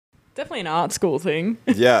Definitely an art school thing.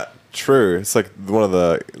 Yeah, true. It's like one of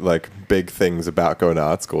the like big things about going to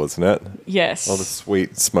art school, isn't it? Yes. All the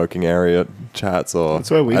sweet smoking area chats, or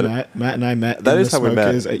That's where we met. Matt and I met That in is the how we met.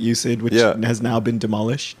 Smokers at UCID, which Yeah. has now been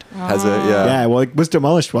demolished. has it? Yeah. Yeah, well, it was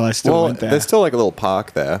demolished while I still Well, went there. there's still like a little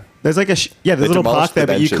park there. There's like there's They a little demolished park there,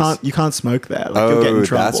 the but you benches. can't smoke there. Like you'll get in Oh,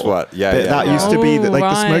 trouble. that's what- yeah, But yeah. that used to be the, like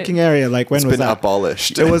the Oh, smoking area. Like when It's was been that?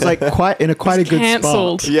 abolished. It was like quite a good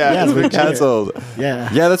cancelled. spot. Yeah, it's been legit. cancelled. Yeah,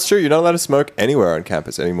 Yeah, that's true. You're not allowed to smoke anywhere on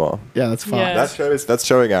campus anymore. yeah, that's fine. Yeah. That's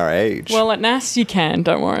showing our age. Well, at NAS you can,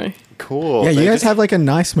 don't worry. cool. Yeah, you They guys just- have like a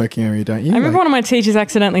nice smoking area, don't you? I remember Like- one of my teachers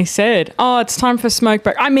accidentally said, "Oh, it's time for smoke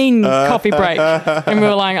break. I mean, coffee break." And we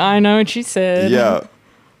were like, "I know what she said. Yeah,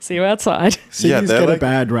 See you outside." Cities yeah, they're get a like-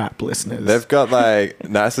 bad rap, listeners. they've got like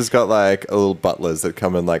NASA's got like a little butlers that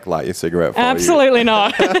come and like light your cigarette for you. Absolutely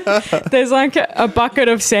not. There's like a bucket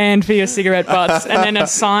of sand for your cigarette butts, and then a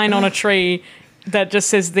sign on a tree that just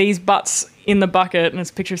says "these butts" in the bucket, and it's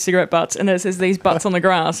a picture of cigarette butts, and then it says "these butts" on the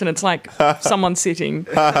grass, and it's like someone sitting.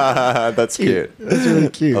 That's cute. That's really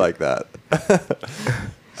cute. I like that.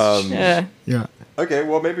 Yeah. yeah. Okay,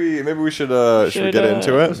 well maybe we should we Should, get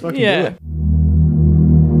into let's it? fucking do Yeah. it.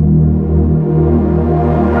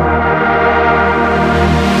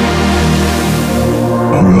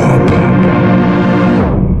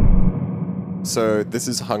 So this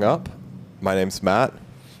is Hung Up. My name's Matt,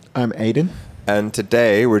 I'm Aiden. and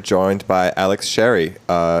today we're joined by Alex Sherry,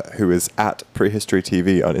 who is at Prehistory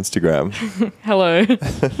TV on Instagram. Hello.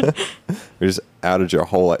 We just outed your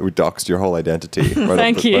whole, we doxed your whole identity. Right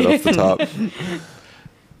Thank off the, you. Right off the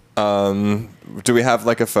top. Do we have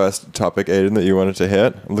like a first topic, Aiden, that you wanted to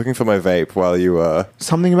hit? I'm looking for my vape while you.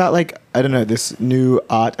 Something about like I don't know this new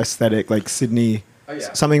art aesthetic, like Sydney.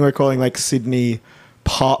 yeah. Something we're calling like Sydney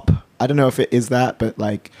pop. I don't know if it is that, but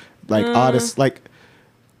like artists like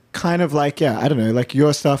kind of like I don't know, like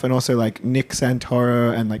your stuff and also like Nick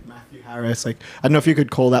Santoro and like Matthew Harris. Like I don't know if you could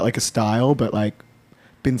call that like a style, but like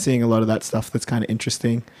been seeing a lot of that stuff that's kind of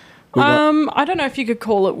interesting. We got- I don't know if you could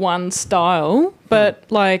call it one style, but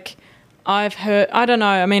like I've heard, I don't know.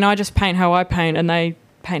 I mean, I just paint how I paint, and they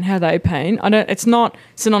paint how they paint. I don't. It's not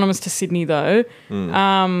synonymous to Sydney though,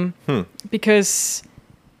 because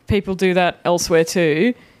people do that elsewhere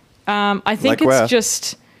too. I think Like where? it's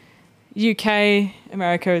just UK,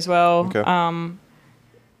 America as well. Okay.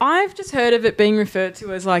 I've just heard of it being referred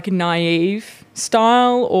to as like naive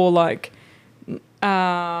style, or like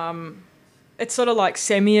it's sort of like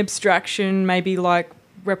semi-abstraction, maybe like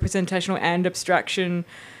representational and abstraction.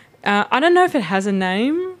 I don't know if it has a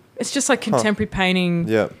name. It's just like contemporary painting,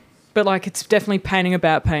 Yeah. but like it's definitely painting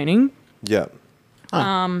about painting. Yeah.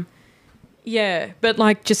 Yeah, but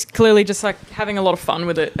like just clearly just like having a lot of fun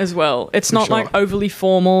with it as well. It's not sure. like overly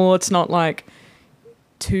formal. It's not like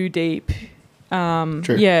too deep.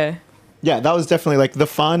 True. Yeah. Yeah, that was definitely like the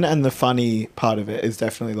fun and the funny part of it is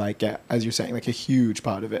definitely like as you're saying, like a huge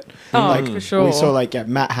part of it. Oh, like for sure. we saw like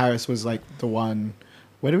Matt Harris was like the one.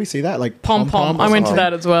 Where do we see that? Like Pom Pom. or I went to something?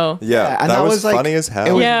 that as well. Yeah. and that that was was, like, funny as it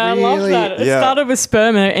hell. was Yeah, I loved really- that. It Yeah. started with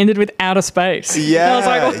sperm and it ended with outer space. Yeah, And I was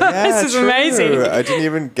like, well, yeah, this is true. amazing. I didn't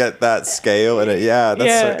even get that scale in it. Yeah, that's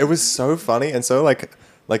Yeah. it was so funny and so like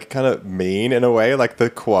kind of mean in a way. Like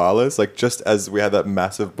the koalas, like just as we had that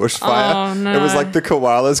massive bushfire, Oh, no. it was like the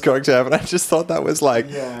koalas going to heaven. I just thought that was like,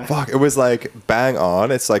 Yeah. fuck. It was like bang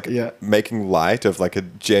on. It's like Yeah. making light of like a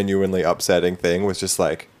genuinely upsetting thing was just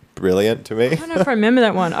like brilliant to me. I don't know if I remember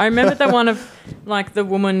that one. I remember that one of like the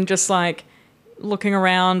woman just like looking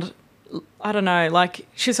around. I don't know, like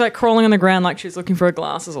she's like crawling on the ground like she was looking for her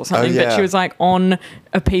glasses or something, but yeah. she was like on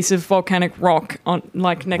a piece of volcanic rock on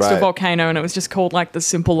like next to a Right. volcano, and it was just called like The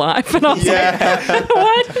Simple Life. And I was Yeah, like,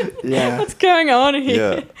 what? Yeah. What's going on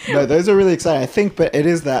here? yeah. No, those are really exciting. I think, but it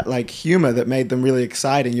is that like humor that made them really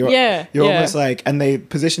exciting. You're Yeah, you're yeah. almost like, and they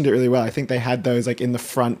positioned it really well. I think they had those like in the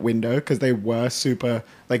front window because they were super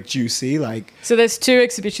like juicy. Like So there's two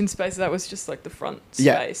exhibition spaces. That was just like the front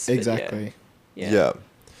yeah, space. but exactly. Yeah.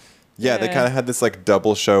 Yeah, they Yeah. kind of had this like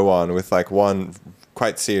double show on with like one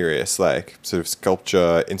quite serious like sort of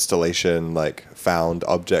sculpture installation like found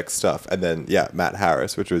object stuff, and then Matt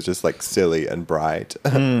Harris, which was just like silly and bright.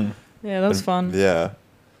 Yeah, that was fun. Yeah.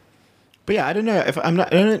 But yeah, I don't know if I'm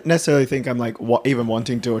not. I don't necessarily think I'm like even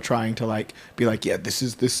wanting to or trying to like be like, yeah, this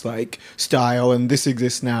is this like style and this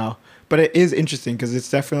exists now. But it is interesting because it's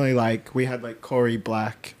definitely like we had like Corey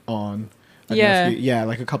Black on. I don't know if Yeah.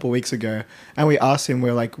 like a couple weeks ago, and we asked him,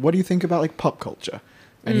 we're like, what do you think about like pop culture?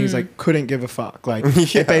 And he's like, couldn't give a fuck. Like,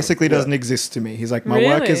 Yeah, it basically yeah. doesn't exist to me. He's like, my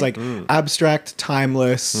work is Really? like abstract,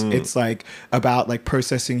 timeless. It's like about like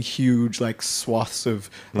processing huge like swaths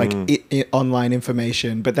of like online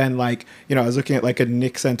information. But then like, you know, I was looking at like a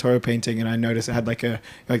Nick Santoro painting and I noticed it had like the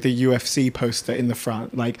UFC poster in the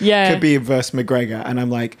front. Like, Yeah. could be versus McGregor. And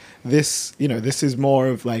I'm like, this, you know, this is more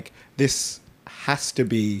of like, this has to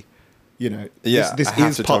be, you know, Yeah, this I have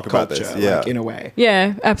is to pop talk about culture, this, yeah. like, in a way.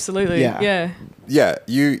 Yeah, absolutely. Yeah. Yeah. Yeah,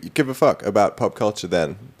 you give a fuck about pop culture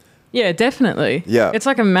then. Yeah, definitely. Yeah. It's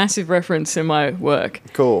like a massive reference in my work.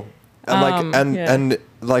 Cool. And like yeah. and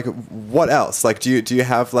like what else? Like do you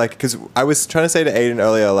have like, cuz I was trying to say to Aiden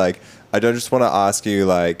earlier, like I don't just want to ask you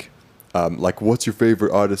like what's your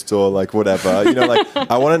favorite artist or like whatever. You know, like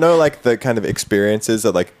I want to know like the kind of experiences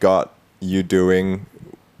that like got you doing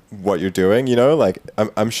what you're doing, you know? Like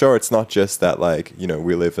I'm sure it's not just that like, you know,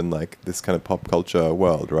 we live in like this kind of pop culture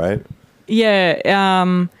world, right? Yeah.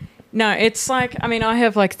 No, it's like, I mean, I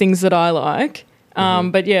have like things that I like,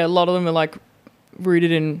 but yeah, a lot of them are like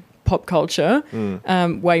rooted in pop culture,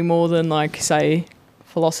 way more than like, say,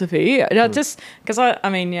 philosophy. Just because I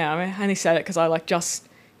only say that because I like just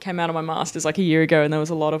came out of my master's like a year ago and there was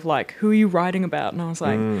a lot of like, who are you writing about? And I was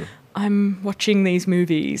like, I'm watching these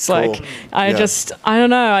movies. Cool. Like, I Yeah. I don't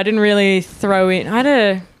know. I didn't really throw in. I had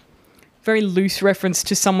a very loose reference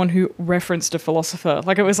to someone who referenced a philosopher.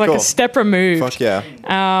 Like, it was like Cool. a step removed. Fuck yeah.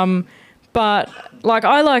 But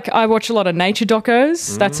I watch a lot of nature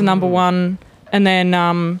docos. That's number one. And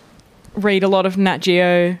then read a lot of Nat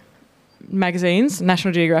Geo magazines,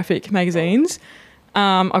 National Geographic magazines.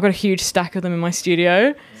 I've got a huge stack of them in my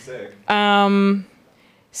studio. Sick.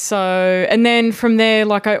 So, and then from there,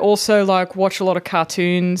 like, I also like watch a lot of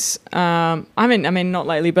cartoons. I mean, not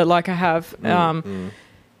lately, but like I have.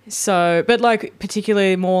 So, but like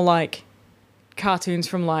particularly more like cartoons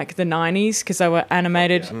from like the 90s because they were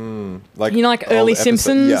animated. Like, You know, like old early episode-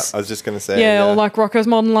 Simpsons? Yeah, I was just gonna say. Yeah, or like Rocko's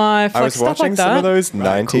Modern Life, I like was stuff watching like that. some of those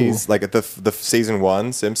Right, 90s, like the season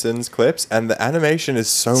 1 Simpsons clips, and the animation is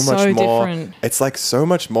so much So more. different. It's like so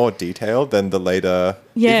much more detailed than the later.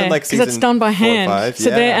 Yeah, even like because it's season done by 4 or hand. 5, So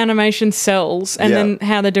yeah. their animation sells, and Yeah. then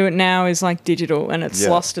how they do it now is like digital, and it's Yeah.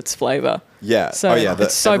 lost its flavor. Yeah. So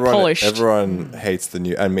it's so everyone, polished. Everyone hates the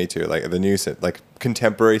new, and me too. Like the new, like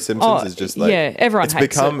contemporary Simpsons Oh, is just like yeah, everyone it's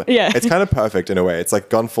hates become. it. Yeah. It's kind of perfect in a way. It's like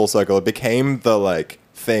gone full circle. It became the like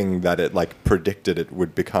thing that it like predicted it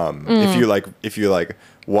would become. Mm. If you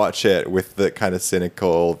watch it with the kind of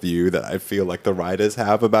cynical view that I feel like the writers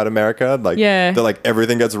have about America, like Yeah. they're like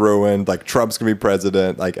everything gets ruined, like Trump's gonna be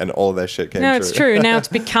president, like and all that shit came No, true. it's true. Now it's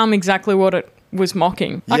become exactly what it was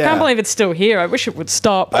mocking. I Yeah. can't believe it's still here. I wish it would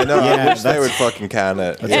stop. I know. I Yeah, wish they that's- would fucking can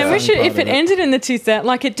it. That's And Yeah. wish it, Part if of it it. ended in the 2000s,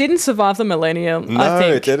 like it didn't survive the millennium. No, I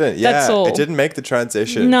think it didn't. Yeah, That's all. it didn't make the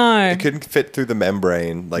transition. No. It couldn't fit through the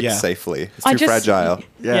membrane like Yeah. safely. It's I too just- fragile.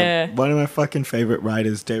 Yeah. One of my fucking favorite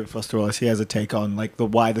writers, David Foster Wallace, he has a take on like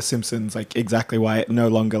why the Simpsons, like exactly why it no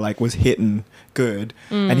longer like was hitting good.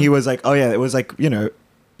 And he was like, oh yeah, it was like, you know,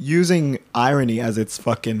 using irony as its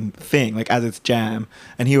fucking thing, like as its jam.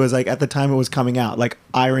 And he was like, at the time it was coming out, like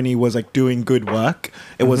irony was like doing good work.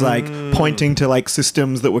 It was like pointing to like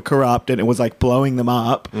systems that were corrupt and it was like blowing them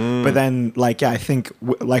up. But then like, yeah, I think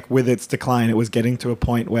like with its decline, it was getting to a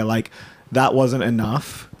point where like that wasn't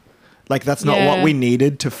enough. Like that's not what Yeah. we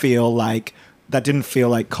needed to feel like. That didn't feel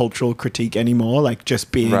like cultural critique anymore. Like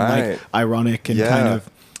just being Right. like ironic and Yeah. kind of.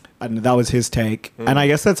 I don't know, that was his take, and I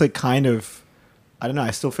guess that's like kind of. I don't know.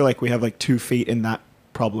 I still feel like we have like 2 feet in that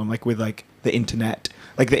problem, like with like the internet.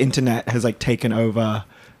 Like the internet has like taken over.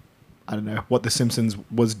 I don't know what the Simpsons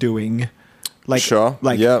was doing. Like Sure,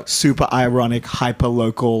 like yeah. super ironic, hyper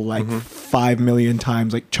local, like 5 million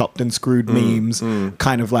times like chopped and screwed memes,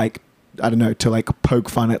 kind of like I don't know to like poke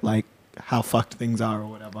fun at like how fucked things are or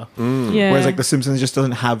whatever. Yeah. Whereas like the Simpsons just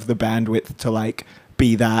doesn't have the bandwidth to like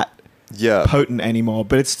be that Yeah. potent anymore.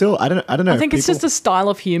 But it's still I don't know. I think it's people- just the style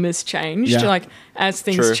of humor's changed. Yeah. Like as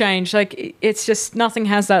things True. change, like it's just nothing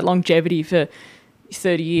has that longevity for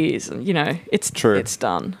 30 years. You know, it's True. It's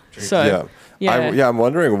done. So yeah. I'm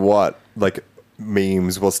wondering what like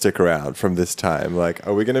memes will stick around from this time. Like,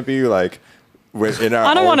 are we gonna be like in our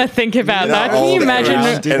I don't old- want to think about in our that. Can you old imagine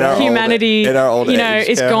age- in our old- humanity, in our old you know, age,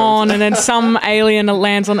 is yeah. gone, and then some alien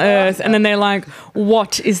lands on Earth, and then they're like,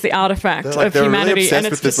 "What is the artifact They're like, of they're humanity?" really obsessed and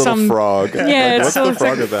it's with this just little some frog. Yeah, Like, it's, what's so the it's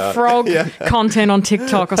frog like about? frog content on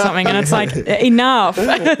TikTok or something, and it's like enough.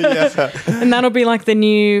 And that'll be like the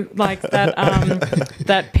new like that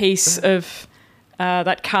that piece of.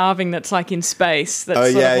 That carving that's like in space.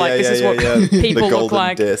 That's sort of like this is what people the look golden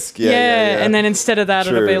like. disc. Yeah. And then instead of that,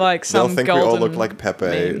 it'll True. be like some They'll think golden. we all look like Pepe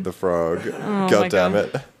meme. the frog. my God damn God.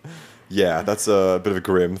 it. Yeah, that's a bit of a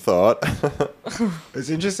grim thought. It's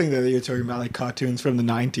interesting that you're talking about like cartoons from the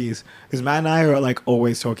 90s, because Matt and I are like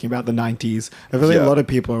always talking about the 90s. I feel like Yeah. a lot of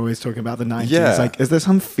people are always talking about the 90s. Yeah. Like, is there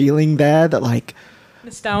some feeling there that like,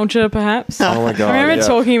 Nostalgia, perhaps. Oh my God, I remember yeah.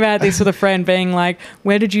 talking about this with a friend, being like,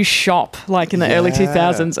 "Where did you shop?" Like in the early Yeah.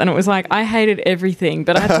 2000s, and it was like I hated everything,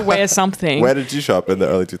 but I had to wear something. Where did you shop in the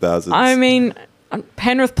early 2000s? I mean,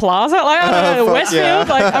 Penrith Plaza, like I don't know, Fuck Westfield. yeah.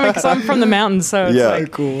 Like I mean, because I'm from the mountains, so it's yeah,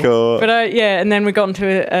 like. cool. But yeah, and then we got into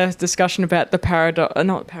a discussion about the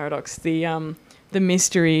not paradox, the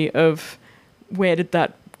mystery of where did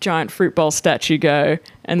that giant fruit bowl statue go,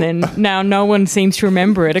 and then now no one seems to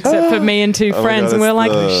remember it except for me and two Oh my friends, God, and we're it's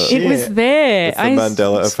like, the- it was Shit. there. It's the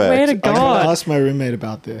Mandela swear to effect. I'm gonna God, ask my roommate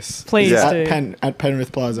about this. please Yeah. do. At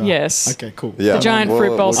Penrith Plaza. Yes. Okay, cool. Yeah. The giant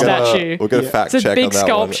fruit bowl statue. We'll get a Yeah. fact It's a check big on that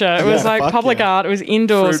sculpture. It was Yeah, like fuck public yeah. art. It was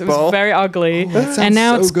indoors. Fruit It was bowl. very ugly. that sounds And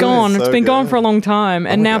now so it's good. gone. So It's been gone good. for a long time.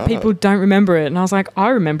 And my now God. people don't remember it. And I was like, I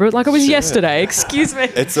remember it like it was Shit. yesterday. Excuse me.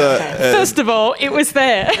 It's First of all, it was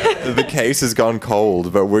there. the case has gone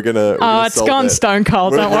cold, but we're gonna. Oh, it's gone stone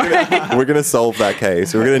cold. Don't worry. We're gonna solve that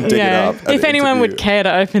case. We're gonna dig it up. and If anyone would interview. care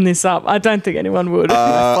to open this up, I don't think anyone would.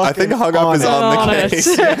 I think Hung Up is on the Honest.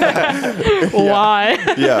 case. Why?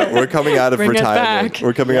 Yeah, we're coming out of Bring it retirement. back.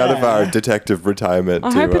 We're coming out of Yeah. our detective retirement. I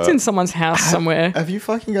to, hope it's in someone's house somewhere. Have you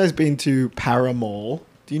fucking guys been to Paramall?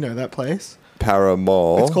 Do you know that place?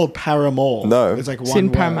 Paramore. It's called Paramall. No. It's like one It's in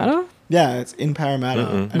word. Parramatta? Yeah, it's in Parramatta,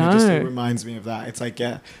 and it just No. reminds me of that. It's like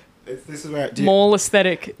this is where do you- Mall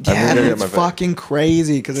aesthetic. I'm Yeah, gonna get it's my fa- fucking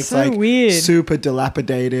crazy because it's So like weird. super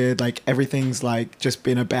dilapidated. Like everything's like just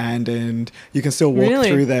been abandoned. You can still walk Really?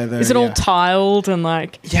 through there though. Is it all yeah. tiled and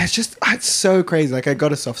like. Yeah, it's so crazy. Like I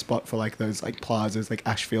got a soft spot for like those like plazas, like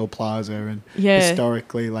Ashfield Plaza, and Yeah.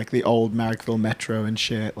 historically like the old Marrickville Metro and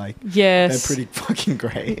shit. Like Yes. they're pretty fucking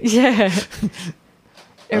great. Yeah.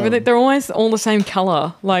 They're always all the same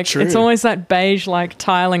color. Like True. it's always that beige like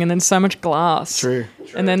tiling and then so much glass. True.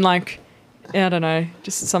 And then like I don't know,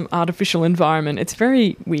 just some artificial environment. It's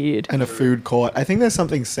very weird. And a food court. I think there's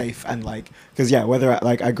something safe and like because yeah, whether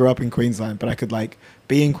like I grew up in Queensland, but I could like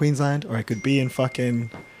be in Queensland or I could be in fucking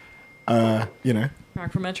you know,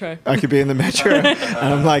 Marrickville Metro. I could be in the metro, and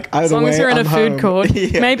I'm like, either As long way, as you're in I'm a food home. court.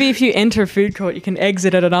 yeah. Maybe if you enter a food court, you can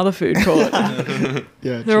exit at another food court.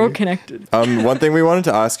 Yeah, They're all true. connected. One thing we wanted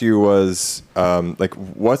to ask you was, like,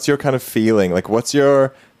 what's your kind of feeling? Like, what's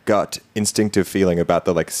your gut instinctive feeling about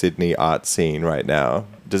the like Sydney art scene right now?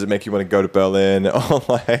 Does it make you want to go to Berlin or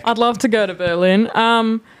like? I'd love to go to Berlin.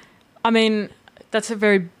 I mean, that's a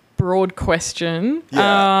very broad question.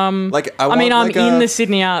 Yeah. Like, I mean, I'm like in the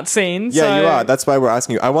Sydney art scene. Yeah, so you are. That's why we're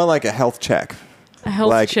asking you. I want like a health check. a health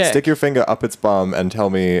like, check. stick your finger up its bum and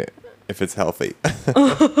tell me if it's healthy.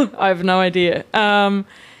 I have no idea.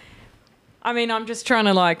 I mean, I'm just trying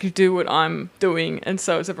to like do what I'm doing, and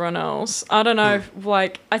so is everyone else. I don't know. If,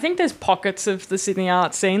 like, I think there's pockets of the Sydney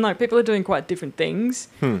art scene. Like, people are doing quite different things.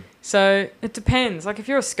 So it depends. Like, if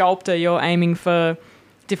you're a sculptor, you're aiming for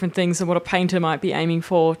different things than what a painter might be aiming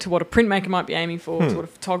for, to what a printmaker might be aiming for, to what a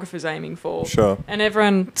photographer's aiming for. Sure. And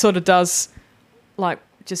everyone sort of does, like,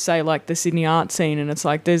 just say like the Sydney art scene, and it's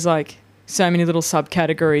like there's like so many little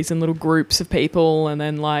subcategories and little groups of people, and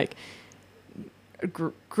then like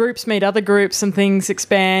groups meet other groups and things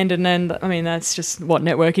expand, and then I mean that's just what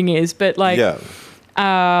networking is. But like, Yeah.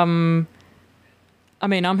 I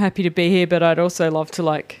mean, I'm happy to be here, but I'd also love to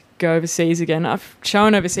like go overseas again. I've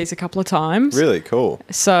shown overseas a couple of times. Really cool.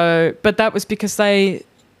 So, but that was because they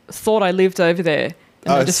thought I lived over there.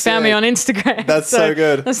 And Oh, they just found me sick. on Instagram. That's so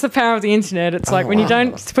good. That's the power of the internet. It's like Oh, when you wow.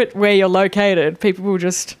 don't put where you're located, people will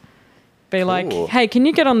just be like, Cool. hey, can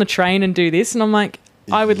you get on the train and do this? And I'm like,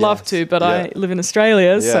 I would love Yes. to, but Yeah. I live in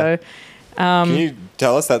Australia. Yeah. So, Can you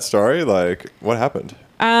tell us that story? Like, what happened?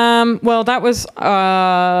 well, that was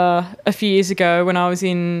a few years ago when I was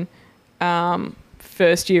in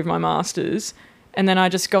first year of my master's. And then I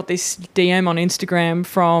just got this DM on Instagram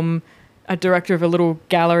from a director of a little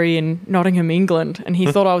gallery in Nottingham, England. And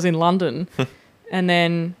he thought I was in London. And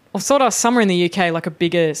then I thought I was somewhere in the UK, like a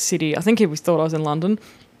bigger city. I think he thought I was in London.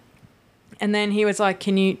 And then he was like,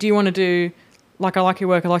 do you want to do, like, I like your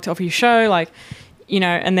work, I'd like to offer you a show, like, you know,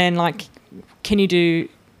 and then like, can you do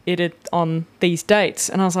it on these dates?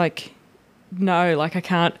 And I was like, no, like I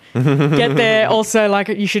can't get there. Also, like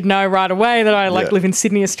you should know right away that I like Yeah. live in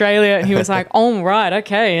Sydney, Australia. And he was like, oh, right,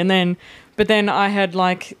 okay. And then, but then I had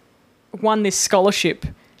like won this scholarship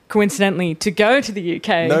coincidentally to go to the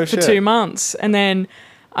UK No for shit. 2 months. And then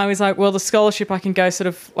I was like, well, the scholarship I can go sort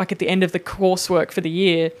of like at the end of the coursework for the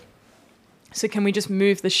year. So can we just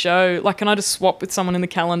move the show? Like, can I just swap with someone in the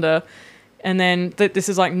calendar? And then this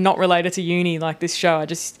is like not related to uni, like this show. I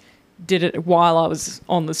just did it while I was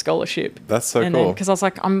on the scholarship. That's so and cool. Because I was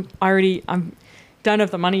like, I don't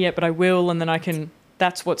have the money yet, but I will, and then I can.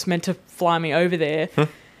 That's what's meant to fly me over there.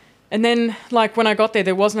 And then, like, when I got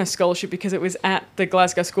there was no scholarship because it was at the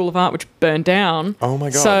Glasgow School of Art, which burned down. Oh my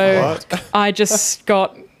God. So What? I just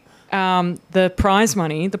got the prize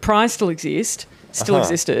money. The prize still existed,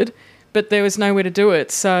 but there was nowhere to do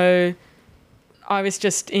it. So I was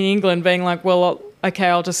just in England being like, well, okay,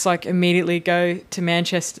 I'll just like immediately go to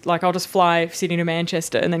Manchester. Like, I'll just fly Sydney to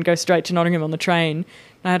Manchester and then go straight to Nottingham on the train.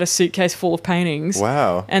 I had a suitcase full of paintings.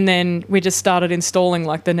 Wow. And then we just started installing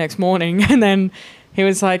like the next morning. And then he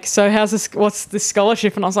was like, so what's the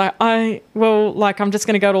scholarship? And I was like, I'm just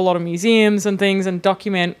going to go to a lot of museums and things and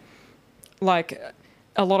document like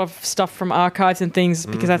a lot of stuff from archives and things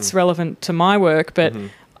because that's relevant to my work. But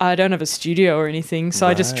I don't have a studio or anything. So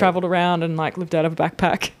I just traveled around and like lived out of a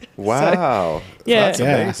backpack. Wow. So, yeah. That's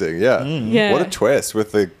amazing. Yeah. Yeah. What a twist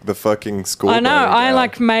with the fucking school. I know.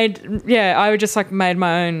 burning down. I just like made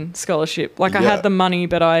my own scholarship. Like I Yeah. had the money,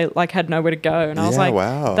 but I like had nowhere to go. And I was Yeah, like,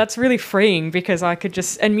 wow. that's really freeing because I could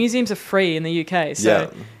and museums are free in the UK. So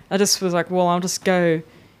Yeah. I just was like, well, I'll just go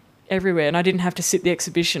everywhere. And I didn't have to sit the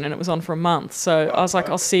exhibition and it was on for a month. So I was like,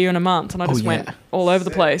 I'll see you in a month. And I just went all over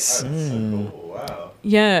the place. That's so cool. Wow.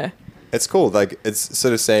 Yeah. It's cool. Like, it's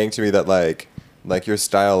sort of saying to me that like your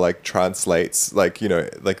style like translates, like, you know,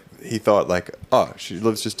 like he thought like, oh, she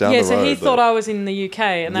lives just down the road. So he thought like, I was in the UK,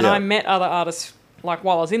 and then Yeah. I met other artists like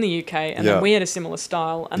while I was in the UK, and Yeah. then we had a similar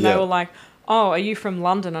style, and Yeah. they were like, "Oh, are you from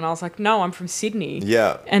London?" And I was like, "No, I'm from Sydney."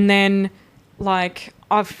 Yeah. And then like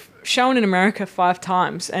I've shown in America 5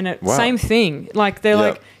 times, and Wow. same thing. Like they're Yeah.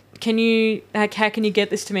 like, "Can you? Like, how can you get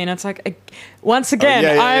this to me?" And it's like, once again,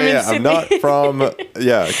 Oh, I'm in I'm Sydney. not from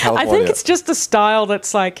California. I think it's just a style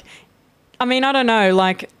that's like, I mean, I don't know,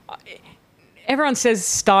 like everyone says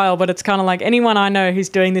style, but it's kind of like anyone I know who's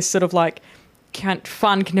doing this sort of like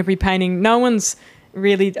fun contemporary painting, no one's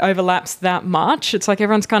really overlaps that much. It's like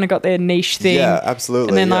everyone's kind of got their niche thing. Yeah, absolutely.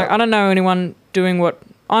 And then yeah. like, I don't know anyone doing what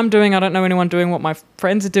I'm doing. I don't know anyone doing what my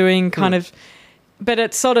friends are doing kind of, but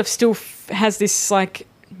it sort of still has this like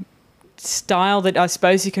style that I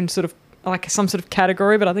suppose you can sort of like some sort of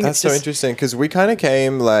category, but I think That's it's so just interesting because we kind of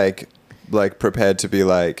came like prepared to be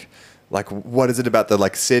like what is it about the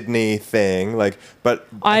like Sydney thing, like, but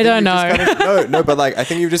I think don't you've just know. no, but like I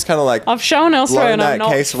think you've just kind of like I've shown elsewhere blown and I'm that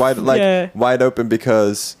not case wide wide open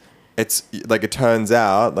because it's like it turns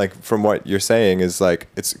out like from what you're saying is like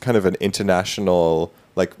it's kind of an international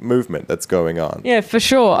like movement that's going on. Yeah, for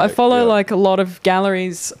sure. I Like, follow yeah. like a lot of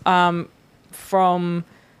galleries from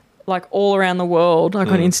like all around the world, like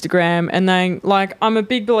on Instagram, and then like I'm a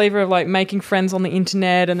big believer of like making friends on the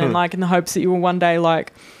internet, and then like in the hopes that you will one day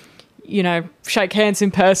like, you know, shake hands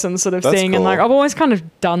in person sort of That's thing. And cool. like I've always kind of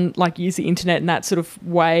done like use the internet in that sort of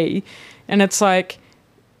way, and it's like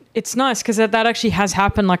it's nice because that actually has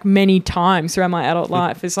happened like many times throughout my adult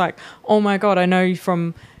life. It's like, oh my god, I know you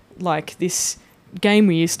from like this game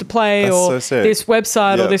we used to play, That's or so sick. this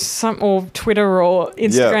website, Yeah. or this or Twitter or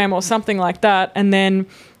Instagram or something like that. And then,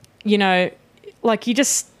 you know, like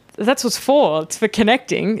that's what's for. It's for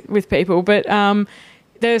connecting with people. But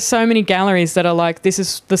there's so many galleries that are like, this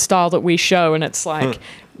is the style that we show, and it's like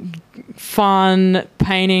fun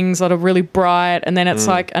paintings that are really bright, and then it's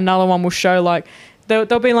like another one will show like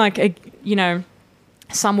there'll be like you know,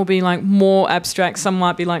 some will be like more abstract, some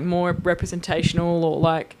might be like more representational, or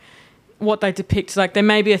like what they depict. Like there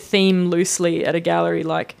may be a theme loosely at a gallery,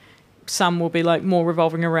 like some will be like more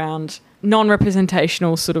revolving around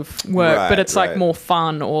non-representational sort of work, but it's like Right. more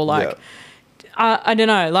fun, or like I don't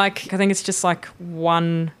know, like I think it's just like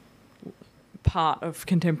one part of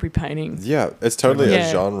contemporary painting. Yeah, it's totally Yeah.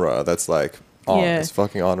 a genre that's like on. Yeah. It's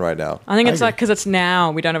fucking on right now. I think it's I like because it's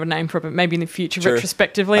now, we don't have a name for it, but maybe in the future, True.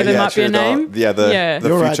 retrospectively, there Yeah, might be a true, they'll- name. Yeah, the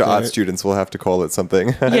You're right, future art though. students will have to call it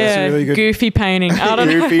something. Yeah, really good- goofy painting. I don't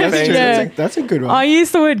know. Goofy That's painting. true. Yeah. That's a good one. I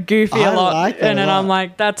use the word goofy a I lot, like that and then a I'm lot.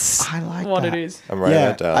 like, that's I like what that. it is. I'm writing yeah,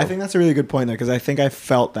 that down. I think that's a really good point though, because I think I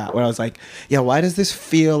felt that when I was like, yeah, why does this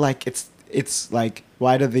feel like it's like,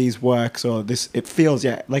 why do these works, or this, it feels,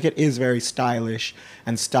 yeah, like it is very stylish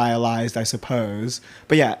and stylized, I suppose.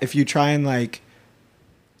 But yeah, if you try and like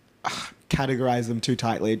categorize them too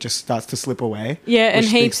tightly, it just starts to slip away. Yeah, and which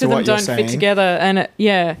speaks heaps to of them what you're don't fit saying. together. And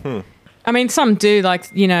I mean, some do, like,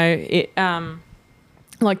 you know, it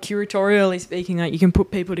like curatorially speaking, like you can put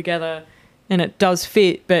people together and it does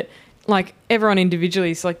fit, but like everyone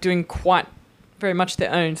individually is like doing quite very much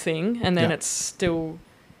their own thing, and then Yeah. it's still,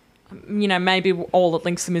 you know, maybe all that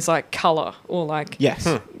links them is like color, or like Yes.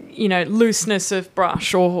 you know, looseness of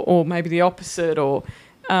brush, or maybe the opposite, or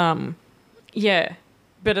yeah,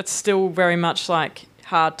 but it's still very much like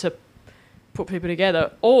hard to put people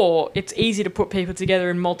together, or it's easy to put people together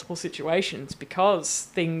in multiple situations because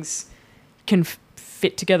things can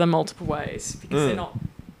fit together multiple ways because they're not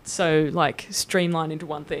so like streamlined into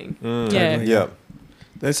one thing. Yeah. Totally. Yeah.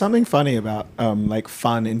 There's something funny about like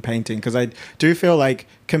fun in painting because I do feel like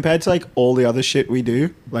compared to like all the other shit we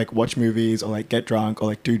do, like watch movies or like get drunk or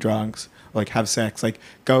like do drunks or like have sex, like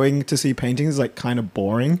going to see paintings is like kind of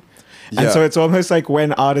boring. And Yeah. so it's almost like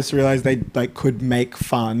when artists realized they like could make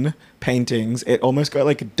fun paintings, it almost got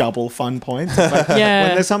like double fun points. It's like, Yeah.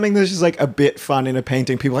 when there's something that's just like a bit fun in a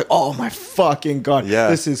painting, people are like, oh my fucking God, Yeah.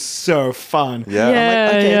 this is so fun. Yeah. I'm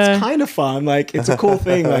like, okay, Yeah. it's kind of fun. Like, it's a cool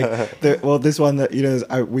thing. Like, this one that, you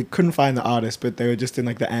know, we couldn't find the artist, but they were just in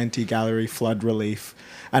like the anti-gallery flood relief.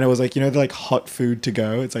 And it was like, you know, the like hot food to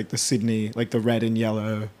go. It's like the Sydney, like the red and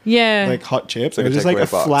yellow, Yeah. like hot chips. Like It was a just like a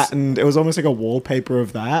takeaway box. flattened, it was almost like a wallpaper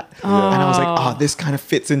of that. And I was like, oh, this kind of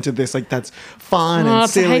fits into this. Like, that's fun Oh, and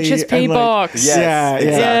it's a silly. HSP and, like, box. Yes, yeah, exactly.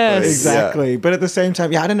 Yes. exactly. But at the same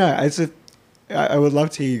time, yeah, I don't know. I would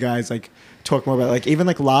love to hear you guys like talk more about like even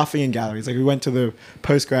like laughing in galleries. Like we went to the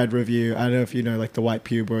post grad review. I don't know if you know like the White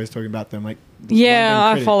Pew Boys talking about them. Like Yeah, London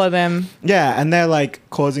I critics. follow them. Yeah, and they're like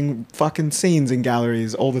causing fucking scenes in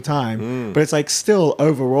galleries all the time. But it's like still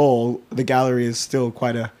overall the gallery is still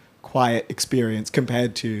quite a quiet experience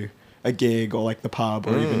compared to a gig or like the pub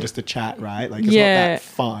or even just a chat, right? Like it's Yeah. not that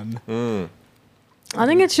fun. I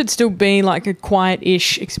think it should still be like a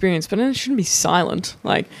quiet-ish experience, but it shouldn't be silent.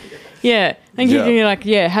 Like, yeah, I think you Yeah. can like,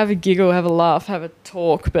 yeah, have a giggle, have a laugh, have a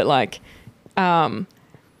talk, but like,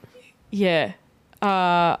 yeah,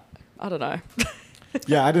 I don't know.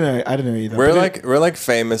 Yeah, I don't know either. We're But we're like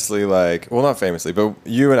famously like, well, not famously, but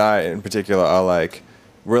you and I in particular are like,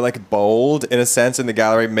 we're like bold in a sense in the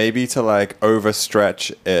gallery, maybe to like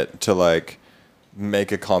overstretch it to like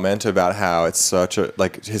make a comment about how it's such a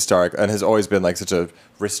like historic and has always been like such a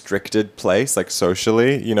restricted place, like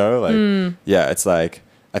socially, you know, like yeah, it's like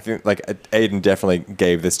I think like Aiden definitely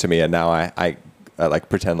gave this to me, and now I like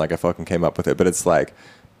pretend like I fucking came up with it, but it's like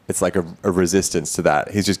a resistance to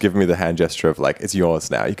that. He's just giving me the hand gesture of like, it's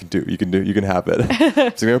yours now. You can have it.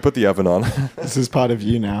 So I'm gonna put the oven on. this is part of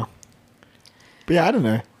you now. But yeah, I don't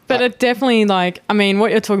know. But it definitely like, I mean,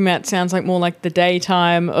 what you're talking about sounds like more like the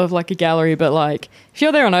daytime of like a gallery, but like if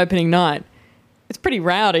you're there on opening night, it's pretty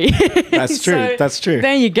rowdy. That's true. So That's true.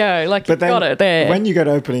 There you go. Like you've got it there. When you go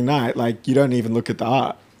to opening night, like you don't even look at the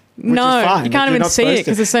art. Which is no, fine. you Like, can't you're even not see it supposed to.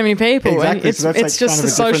 because there's so many people. Exactly, And it's so that's, like, it's just kind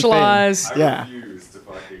to of a different thing. socialize. Yeah. refuse to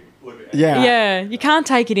fucking look at Yeah. Yeah, you can't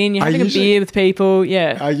take it in. You're I having usually- a beer with people.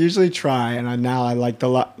 Yeah. I usually try, and I like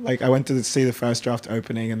I went to see the first draft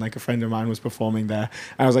opening, and like a friend of mine was performing there,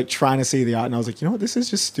 and I was like trying to see the art, and I was like, you know what, this is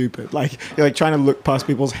just stupid. Like you're like trying to look past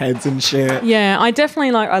people's heads and shit. Yeah, I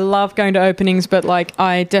definitely like. I love going to openings, but like,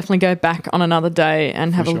 I definitely go back on another day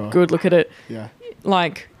and have sure. a good look at it. Yeah.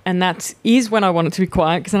 Like, and that is when I want it to be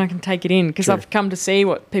quiet because then I can take it in because True. I've come to see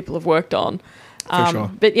what people have worked on.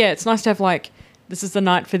 Sure. But yeah, it's nice to have like, this is the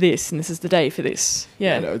night for this and this is the day for this.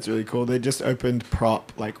 Yeah. No, it's really cool. They just opened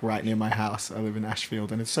Prop like right near my house. I live in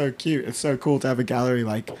Ashfield, and it's so cute. It's so cool to have a gallery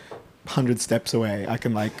like 100 steps away. I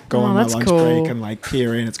can like go Oh, on my that's lunch cool. break and like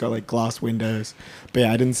peer in. It's got like glass windows. But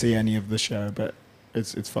yeah, I didn't see any of the show, but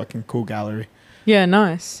it's fucking cool gallery. Yeah,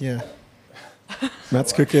 nice. Yeah.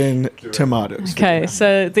 Matt's cooking tomatoes. Okay,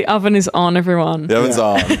 so the oven is on, everyone. The oven's Yeah.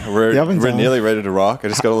 on. We're The oven's on. nearly ready to rock. I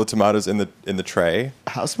just got all the tomatoes in the tray.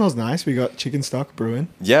 House smells nice. We got chicken stock brewing.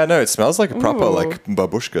 Yeah, no, it smells like a proper Ooh. like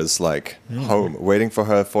babushka's like home, waiting for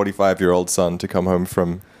her 45-year-old son to come home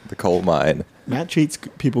from the coal mine. Matt treats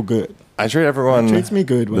people good. I treat everyone Treats me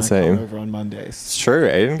good when the I same. come over on Mondays. It's true.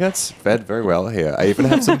 Aiden gets fed very well here. I even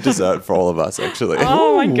have some dessert for all of us, actually.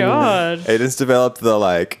 Oh my Ooh. god. Aiden's developed the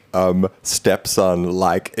like stepson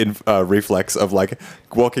like reflex of like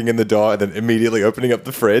walking in the door and then immediately opening up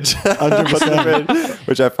the fridge, 100%.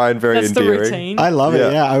 which I find very That's the endearing. routine. I love it.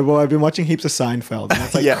 Yeah. Yeah, I've been watching heaps of Seinfeld. And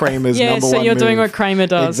that's like Yeah. Kramer's Yeah, number so one you're doing move. what Kramer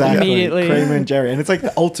does immediately. Kramer and Jerry, and it's like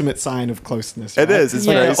the ultimate sign of closeness. It right? is. It's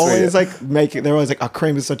Yeah. very They're sweet. always like they're always like, oh,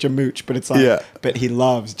 Kramer's such a mooch, but it's like, Yeah. but he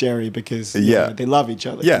loves Jerry because you Yeah. know, they love each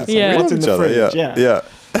other. Yeah, It's like, Yeah. we what's love in each the other. fridge? Yeah, Yeah. yeah.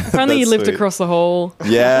 If only you That's lived sweet. across the hall.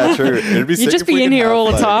 Yeah, true. It'd be You'd sick just if we be in could here have, all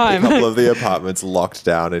the like, time. A couple of the apartments locked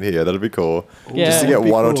down in here. That'd be cool. Yeah. Just to That'd get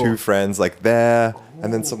be one or cool. two friends like there,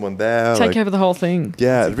 and then someone there. Take like, over the whole thing.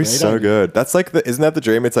 yeah, it'd be great so idea. good. That's like isn't that the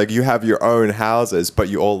dream? It's like you have your own houses, but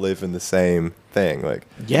you all live in the same thing. Like,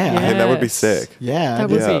 Yeah. I think that would be Yes. sick. Yeah, That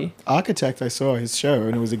would Yeah. be. Architect, I saw his show,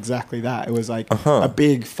 and it was exactly that. It was like Uh-huh. a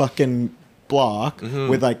big fucking block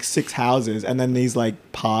with like 6 houses, and then these like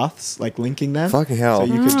paths like linking them. Fucking hell. So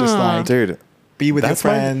you could just Ah. like Dude, be with That's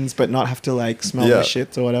your my- friends, but not have to like smell Yeah. their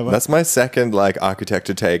shit or whatever. That's my second like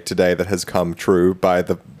architecture take today that has come true by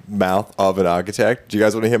the mouth of an architect. Do you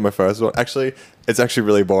guys want to hear my first one? Actually, it's actually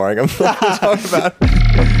really boring. I'm not going to talk about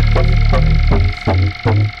it.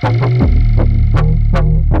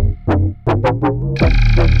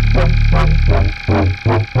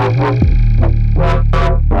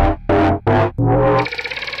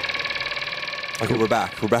 Okay, we're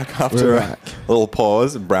back. We're back after We're a back. little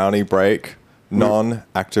pause, brownie break,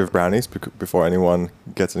 non-active brownies before anyone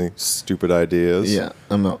gets any stupid ideas. yeah,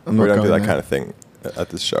 I'm not. I'm not We don't do going that there. kind of thing at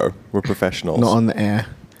this show. We're professionals. Not on the air.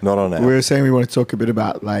 Not on air. We were saying we want to talk a bit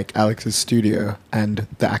about like Alex's studio and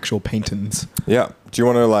the actual paintings. Yeah. Do you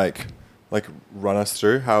want to like run us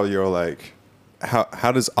through how you're like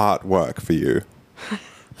how does art work for you?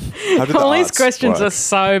 How do the All these arts questions work? are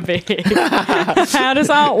so big. How does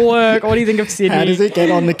art work? What do you think of Sydney? How does it get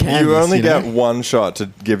on the canvas? You only know? get one shot to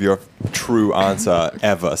give your true answer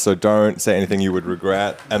ever, so don't say anything you would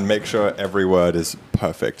regret, and make sure every word is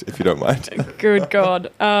perfect, if you don't mind. Good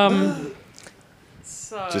God.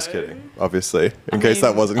 So, Just kidding, obviously, in I case mean,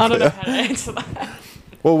 that wasn't I don't know clear. how to answer that.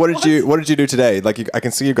 Well, what did you do today? Like, I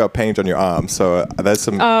can see you've got paint on your arm, so there's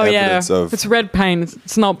some Oh yeah, evidence of. it's red paint.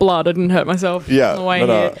 It's not blood. I didn't hurt myself Yeah, on the way no,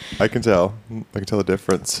 here. I can tell. I can tell the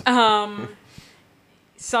difference.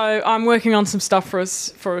 So I'm working on some stuff for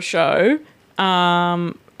a show.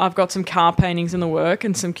 I've got some car paintings in the work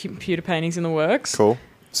and some computer paintings in the works. Cool.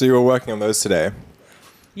 So you were working on those today,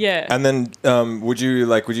 Yeah. and then would you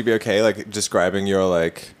be okay like describing your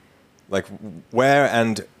like where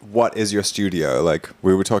and what is your studio? Like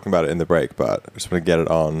we were talking about it in the break, but I just want to get it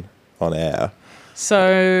on air.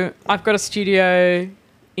 So I've got a studio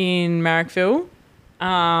in Marrickville.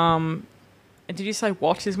 Did you say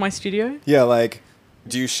what is my studio? Yeah, like,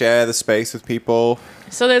 do you share the space with people?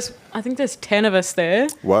 So I think there's 10 of us there,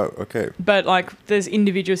 Whoa, okay. but like there's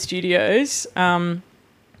individual studios.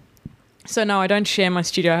 So no, I don't share my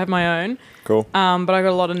studio. I have my own. Cool. But I got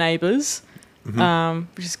a lot of neighbours,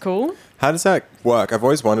 which is cool. How does that work? I've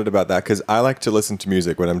always wondered about that because I like to listen to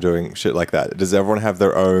music when I'm doing shit like that. Does everyone have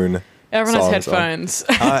their own Everyone has songs on? headphones.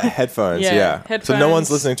 Headphones, Yeah, yeah. So no one's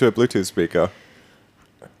headphones. listening to a Bluetooth speaker.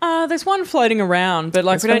 There's one floating around, but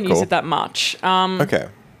like That's we don't kinda use cool. it that much. Okay.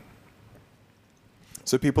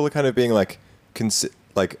 So people are kind of being like,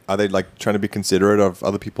 are they like trying to be considerate of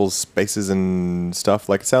other people's spaces and stuff?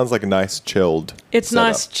 Like, it sounds like a nice chilled. It's setup.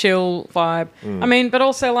 nice, chill vibe. I mean, but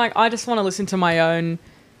also like I just want to listen to my own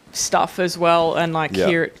stuff as well and like Yeah.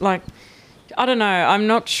 hear it. Like I don't know. I'm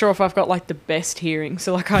not sure if I've got like the best hearing,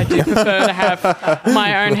 so like I do prefer to have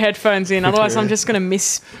my own headphones in. Otherwise, I'm just gonna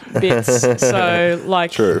miss bits. So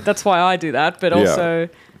like True. that's why I do that. But Yeah. also.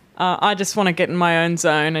 I just want to get in my own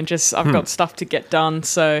zone and I've got stuff to get done.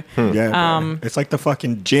 So Yeah, bro. It's like the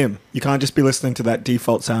fucking gym. You can't just be listening to that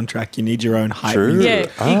default soundtrack. You need your own hype True.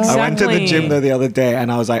 music. yeah, Ah. exactly. I went to the gym the other day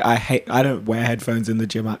and I was like, I don't wear headphones in the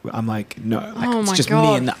gym. I'm like, no, like, Oh it's my just me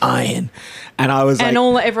God. and the iron. And I was and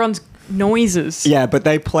like, everyone's noises. yeah, but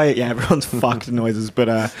they play, yeah, everyone's fucked noises,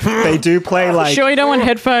 but they do play like, Sure, you don't want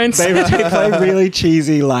headphones. they play really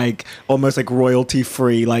cheesy, like almost like royalty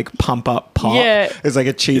free, like pump up pop. Yeah. It's like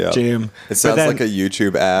a cheap Yeah. gym. It But sounds then- like a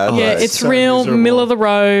YouTube ad. Yeah, like- it's so real miserable. middle of the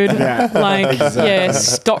road, Yeah. like Exactly.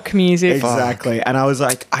 stock music. Exactly. And I was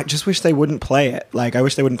like, I just wish they wouldn't play it. Like, I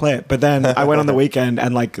wish they wouldn't play it. But then I went on the weekend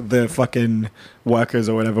and, like, the fucking workers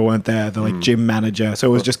or whatever weren't there. The, like, gym manager. So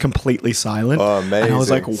it was just completely silent. Oh, And I was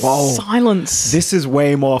like, amazing. whoa. Silence. This is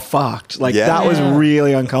way more fucked. Like, Yeah. that was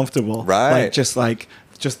really uncomfortable. Right. Like,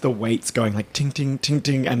 just the weights going like ting, ting, ting,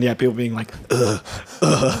 ting. And yeah, people being like, ugh.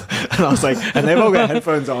 And I was like, and they've all got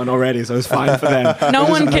headphones on already. So it was fine for them. No It was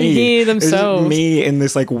one just can me. hear It was just themselves. me in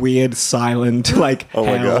this like weird silent, like, Oh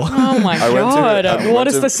my hell. God. Oh my I went to- god! I What went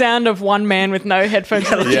is to- the sound of one man with no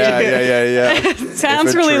headphones in the gym? yeah. Sounds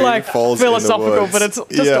If a really tree like falls in the philosophical, woods. but it's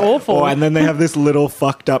just Yeah. awful. Oh, and then they have this little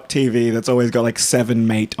fucked up TV that's always got like 7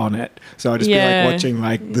 mate on it. So I just be Yeah. like watching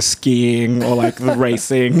like the skiing or like the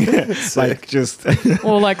racing, like just.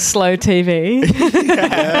 Or like slow TV.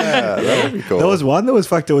 Yeah, that would be cool. There was one that was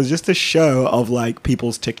fucked. It was just a show of like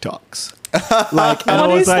people's TikToks. Like, and I What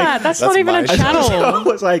was is like, that? That's That's not even my a channel. I channel.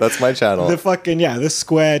 was like, That's my channel. The fucking the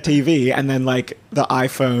square TV, and then like the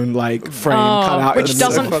iPhone like frame cut out, which in the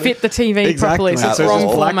middle. doesn't fit the TV properly, so it's So wrong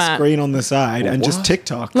it's a black format. screen on the side and just What?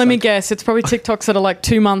 TikTok. Let me guess, it's probably TikToks that are like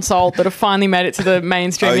 2 months old that have finally made it to the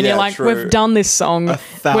mainstream, Oh, and yeah, you're like, true. we've done this song, we've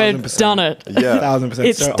 1,000%. done it. Yeah. 1,000%.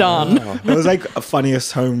 It's done. It was like a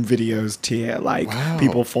funniest home videos tier, like Wow.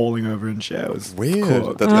 people falling over and shit. It was Weird.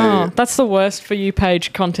 cool. That Oh, they, that's the worst for you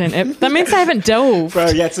page content. That means they haven't delved. Bro,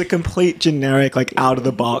 yeah, it's a complete generic, like out of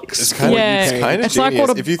the box. it's kind of Yeah. it's kind of It's like genius.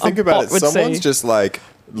 what a- if you think a about bot it, would someone's see. just like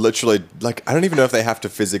literally like I don't even know if they have to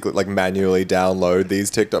physically like manually download these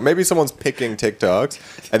TikToks. Maybe someone's picking TikToks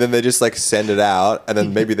and then they just like send it out and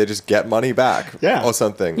then maybe they just get money back Yeah. or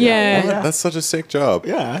something. Yeah. What? That's such a sick job.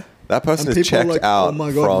 Yeah. That person And is people are checked like, out oh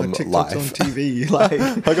my God, my from TikTok's life. on TV. Like,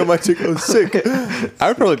 I got my TikTok sick. I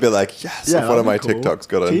would probably be like, yes, if one of my that'd be cool. TikToks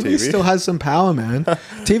got on TV TV. still has some power, man.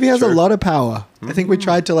 TV has a True. lot of power. I think we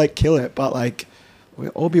tried to like kill it, but like we'll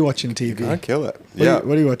all be watching TV. Can't kill it. What, Yeah.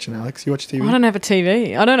 what are you watching, Alex? You watch TV? I don't have a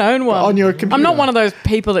TV. I don't own one. On your I'm computer. not one of those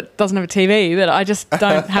people that doesn't have a TV, but I just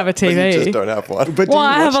don't have a But you TV. just don't have one. But do Well, you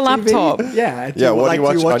I have watch a TV? laptop. Yeah. Yeah, what do you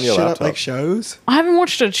watch on your shit laptop? Like shows? I haven't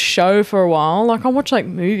watched a show for a while. Like I watch like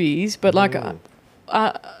movies, but like I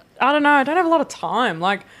don't know. I don't have a lot of time.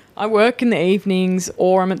 Like I work in the evenings,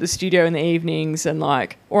 or I'm at the studio in the evenings, and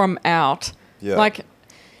like, or I'm out. Yeah. Like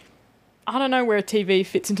I don't know where a TV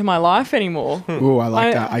fits into my life anymore. Ooh, I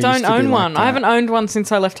like that. I don't used to be own like one. that. I haven't owned one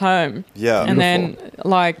since I left home. Yeah. And then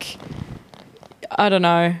like I don't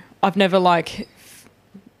know. I've never like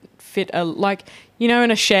fit a like you know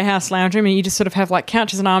in a share house lounge room and you just sort of have like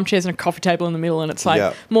couches and armchairs and a coffee table in the middle and it's like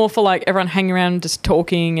Yeah. more for like everyone hanging around and just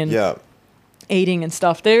talking and Yeah. eating and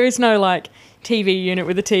stuff. There is no like TV unit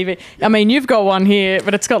with a TV. I mean, you've got one here,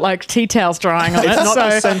 but it's got like tea towels drying on it. It's not so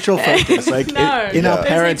the central focus. Like no, in our Yeah. there's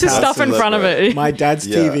parents' heaps of house, stuff in front of it. my dad's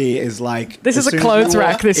Yeah. TV is like This as is a soon as clothes you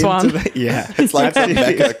rack, walk this into one. Yeah, It's like the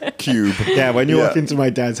Mecca cube. yeah. When you Yeah. walk into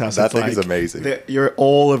my dad's house, That it's thing like is amazing.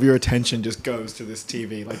 all of your attention just goes to this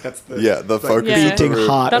TV. Like that's the Yeah, the like focus Yeah. beating of the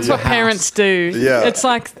heart. That's of your what parents house. do. Yeah. It's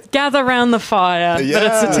like gather around the fire, but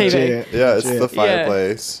it's a TV. Legit. Yeah, it's the Legit.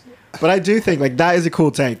 fireplace. But I do think like that is a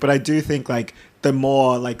cool take. But I do think like the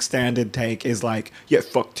more like standard take is like, yeah,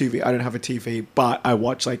 fuck TV. I don't have a TV, but I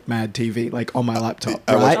watch like mad TV like on my laptop.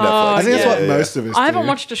 I watch Right? Netflix. I think that's yeah, what most of us. I haven't do.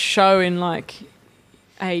 watched a show in like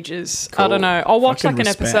ages. I Cool. don't know. I'll watch Fucking like an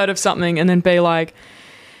respect. episode of something and then be like,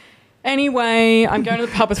 anyway, I'm going to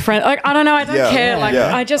the pub with friends. Like, I don't know. I don't Yeah. care. Like, Yeah.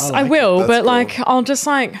 I like will, That's but cool. like, I'll just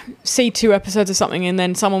like see 2 episodes of something and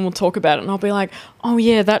then someone will talk about it and I'll be like, oh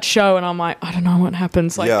yeah, that show. And I'm like, I don't know what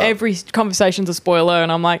happens. Like Yeah. every conversation's a spoiler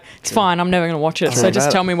and I'm like, it's fine. I'm never going to watch it. So just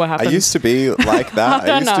Man, tell me what happens. I used to be like that. I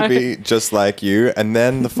don't used to know. be just like you, and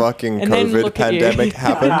then the fucking And then COVID look at you. pandemic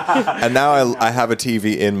happened, and now I have a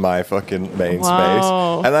TV in my fucking main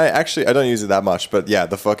Wow. space, and I don't use it that much, but yeah,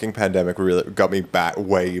 the fucking pandemic really got me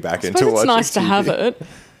way back I into suppose it's watching nice to TV. have it.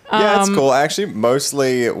 Yeah, it's cool. I actually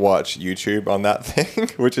mostly watch YouTube on that thing,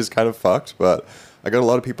 which is kind of fucked, but I got a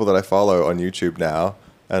lot of people that I follow on YouTube now,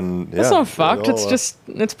 and yeah, It's not fucked. they're It's all, just,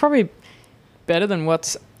 it's probably better than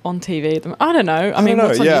what's on TV. I don't know. I I mean, don't know.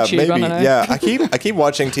 what's on Yeah, YouTube? maybe. I don't know. Yeah, I keep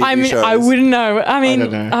watching TV I mean, shows. I wouldn't know. I mean,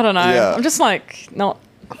 I don't know. Yeah. I'm just like, not,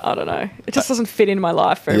 I don't know. It just doesn't fit into my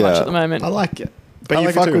life very much Yeah. at the moment. I like it, but I you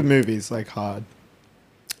like it fuck too. with movies like hard.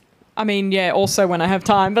 I mean, yeah, also when I have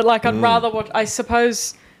time. But like, I'd rather watch, I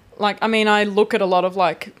suppose, like, I mean, I look at a lot of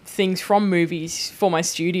like things from movies for my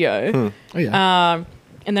studio. Oh yeah.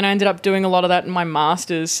 And then I ended up doing a lot of that in my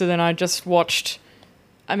master's. So then I just watched.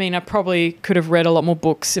 I mean, I probably could have read a lot more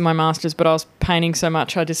books in my master's, but I was painting so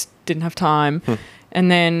much, I just didn't have time. And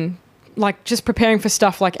then, like, just preparing for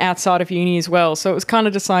stuff like outside of uni as well. So it was kind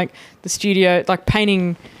of just like the studio, like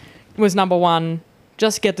painting was number one.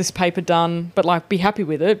 Just get this paper done, but like be happy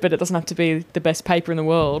with it. But it doesn't have to be the best paper in the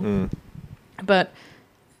world. But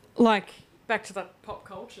like back to that pop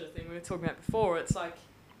culture thing we were talking about before, it's like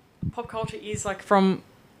pop culture is like from.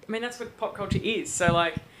 I mean, that's what pop culture is. So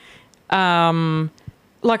like,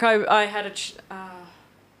 like I had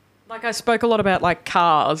like I spoke a lot about like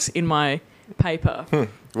cars in my paper.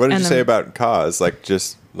 What did And you say then- about cars? Like,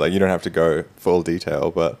 just like you don't have to go full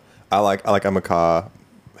detail, but I'm a car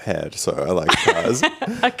head, so I like cars.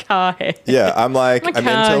 A car head. Yeah, I'm I'm a into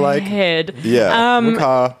car like head. yeah, I'm a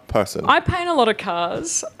car person. I paint a lot of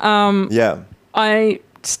cars. Yeah, I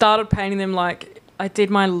started painting them like I did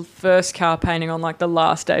my first car painting on like the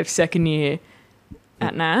last day of second year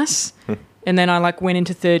at NAS. And then I like went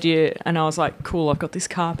into third year and I was like, cool, I've got this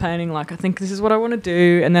car painting. Like, I think this is what I want to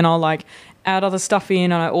do. And then I'll like add other stuff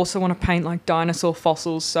in. And I also want to paint like dinosaur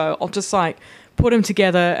fossils. So I'll just like put them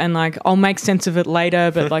together and like I'll make sense of it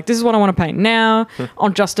later, but like this is what I want to paint now. I'll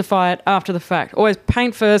justify it after the fact. Always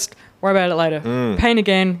paint first, worry about it later. Paint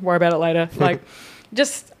again, worry about it later. Like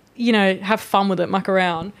just, you know, have fun with it, muck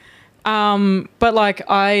around. But like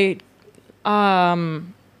I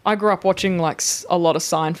grew up watching like a lot of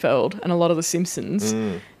Seinfeld and a lot of The Simpsons.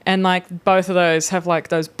 And like both of those have like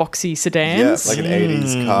those boxy sedans. Yeah, like an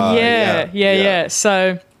 80s car. Yeah.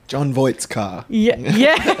 So John Voight's car.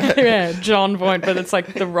 Yeah, John Voight, but it's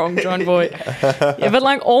like the wrong John Voight. Yeah, but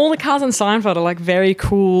like all the cars on Seinfeld are like very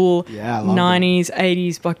cool 90s,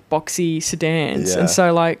 80s like boxy sedans. Yeah. And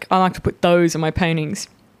so like I like to put those in my paintings.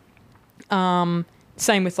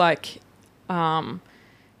 Same with like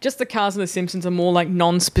just the cars in The Simpsons are more like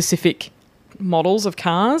non-specific models of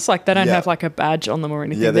cars. Like they don't have like a badge on them or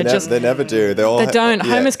anything. Yeah, they never do. They don't.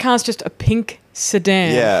 Homer's car's just a pink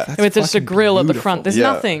sedan. Yeah. With just a grill at the beautiful. front. There's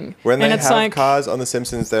nothing. When they and it's have like, cars on The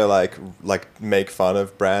Simpsons, they're like make fun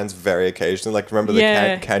of brands very occasionally. Like remember the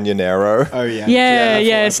Canyonero? Oh yeah.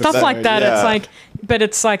 Yeah, stuff like that. Yeah. It's like, but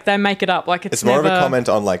it's like they make it up. Like it's more never, of a comment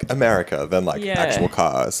on like America than like actual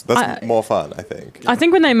cars. That's more fun, I think. I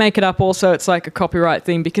think when they make it up, also it's like a copyright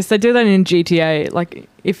thing because they do that in GTA. Like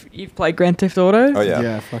if you've played Grand Theft Auto. Oh yeah.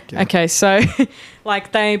 Yeah, fuck yeah. Okay, so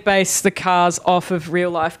like they base the cars off of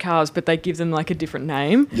real life cars, but they give them like a different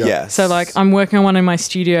name. Yeah. Yes. So like I'm working on one in my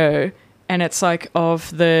studio, and it's like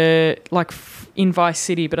of the like in Vice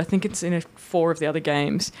City, but I think it's in 4 of the other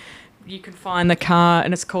games. You can find the car,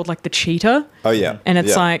 and it's called like the Cheetah. Oh yeah. And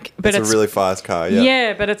it's like, but it's a really fast car. Yeah.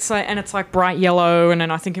 Yeah, but it's like, and it's like bright yellow, and then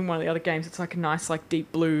I think in one of the other games it's like a nice like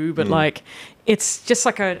deep blue, but like it's just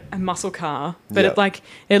like a muscle car, but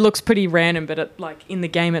it looks pretty random, but it like in the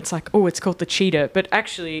game it's like, oh, it's called the Cheetah, but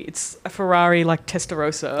actually it's a Ferrari like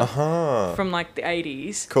Testarossa from like the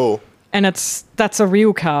 80s. Cool. And that's a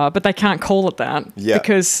real car, but they can't call it that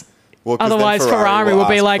because Well, 'cause then otherwise Ferrari will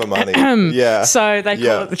be ask like, for money. Yeah. So they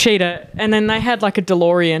call it the Cheetah. And then they had like a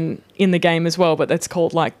DeLorean in the game as well, but that's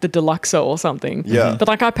called like the Deluxo or something. Yeah. But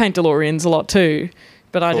like I paint DeLoreans a lot too,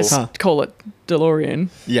 but I just call it DeLorean.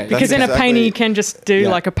 Yeah. Because in a painting you can just do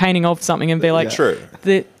like a painting of something and be like, True.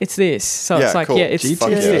 It's this. So it's like, cool. it's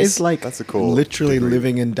GTA is like That's a cool literally degree.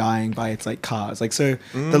 living and dying by its like cars. Like so,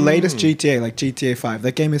 the latest GTA, like GTA 5,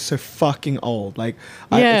 that game is so fucking old. Like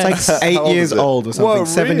it's like 8 How old years is it? old or something, Whoa,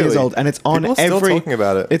 7 years really? old, and it's on People are still every. talking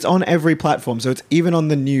about it. It's on every platform, so it's even on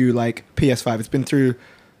the new like PS5. It's been through.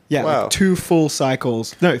 Yeah, Wow. like 2 full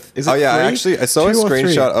cycles. No, is it Oh yeah, 3? I saw a 2 or 3?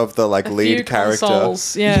 screenshot of the like A lead few character.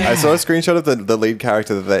 consoles, yeah. I saw a screenshot of the lead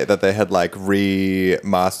character that they had like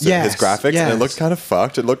remastered his graphics, and it looked kind of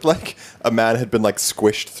fucked. It looked like a man had been like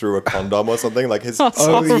squished through a condom or something. Like his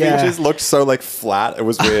features looked so like flat. It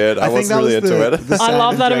was weird. I wasn't really into it. I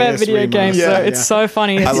love that about video games. Yeah. though. It's so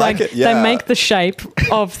funny. It's like it, yeah. they make the shape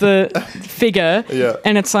of the figure, Yeah.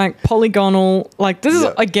 and it's like polygonal. Like this is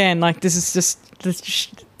Yeah. again, like this is just this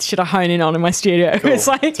shit I hone in on in my studio. Cool. It's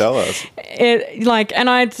like Tell us. it like, and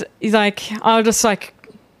I'll just like,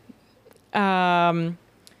 oh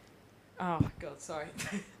god, sorry.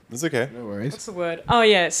 It's okay. No worries. What's the word? Oh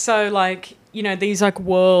yeah, so like, you know, these like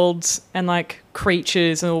worlds and like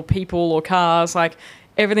creatures or people or cars, like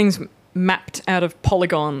everything's mapped out of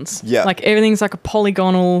polygons. Yeah. Like everything's like a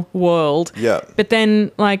polygonal world. Yeah. But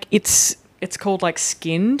then like it's called like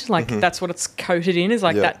skinned, like that's what it's coated in, is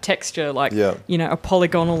like that texture, like you know, a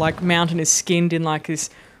polygonal like mountain is skinned in like this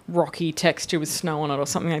rocky texture with snow on it or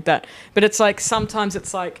something like that. But it's like sometimes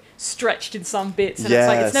it's like stretched in some bits, and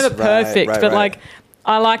it's never perfect. But like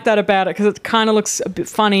I like that about it because it kind of looks a bit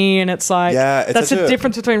funny, and it's like that's the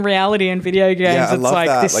difference between reality and video games. Yeah, I it's love like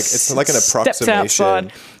that. this Like, it's like an steps approximation.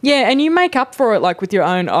 outside. Yeah, and you make up for it like with your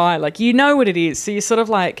own eye. Like you know what it is, so you sort of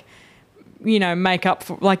like, you know, make up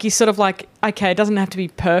for, like you sort of like, okay, it doesn't have to be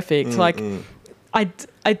perfect. Like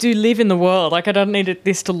I do live in the world. Like I don't need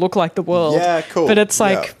this to look like the world. Yeah, cool. But it's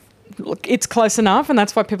like, look, it's close enough, and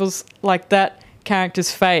that's why people's like that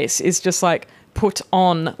character's face is just like put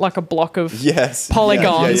on like a block of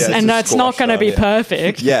polygons, and it's not going to be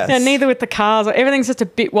perfect. Yes. And neither with the cars. Everything's just a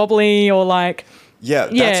bit wobbly or like.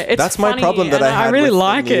 That's my funny, problem that and I had. I really with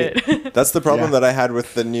like the new, it. That's the problem that I had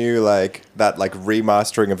with the new like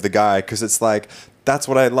remastering of the guy, because it's like that's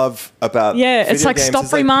what I love about it's like stop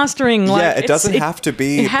remastering. Like, it doesn't have to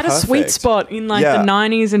be. It had a sweet spot in like the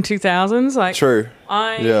 90s and 2000s. Like true.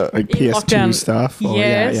 Like in PS2 lockdown, stuff. Or,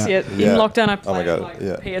 In lockdown, I played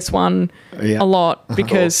PS1 a lot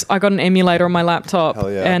because I got an emulator on my laptop,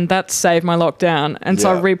 and that saved my lockdown. And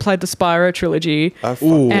so I replayed the Spyro trilogy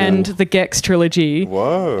and the Gex trilogy.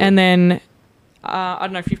 Whoa! And then I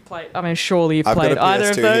don't know if you've played. I mean, surely you've played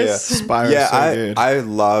either of those. Spyro, so good. I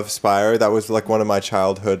love Spyro. That was like one of my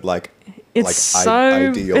childhood like It's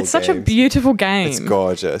ideal it's such a games. beautiful game. It's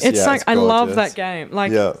gorgeous. It's Yeah, like it's I love gorgeous. that game.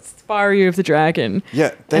 Like Yeah. Spyro of the Dragon.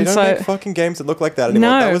 Yeah, they And don't so- make fucking games that look like that anymore.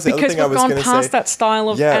 No, That was the other because thing I we've was gone going to past say. that style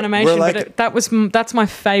of Yeah, animation. we're like- But that's my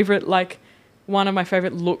favorite. Like one of my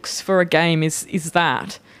favorite looks for a game is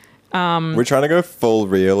that. We're trying to go full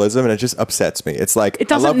realism, and it just upsets me. It's like It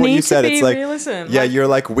doesn't I love what need you to said. be It's like realism. yeah, Like- you're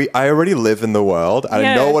like I already live in the world. I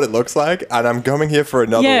Yeah. know what it looks like, and I'm coming here for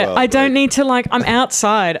another Yeah, world. I don't Like, need to I'm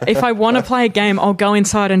outside. If I want to play a game, I'll go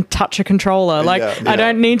inside and touch a controller. Like Yeah, I yeah.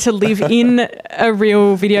 don't need to live in a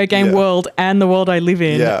real video game Yeah. world and the world I live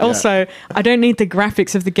in. Yeah. Also, I don't need the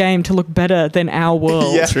graphics of the game to look better than our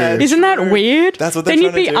world. Yeah, True. Isn't that true. weird? That's what they're then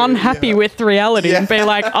you'd trying be to do, unhappy yeah. with reality and Yeah, be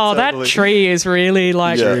like, oh, totally. that tree is really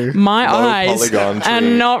like Yeah. my Low eyes polygon tree.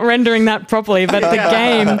 and not rendering that properly. But the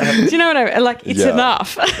game, do you know what I mean? Like, it's Yeah.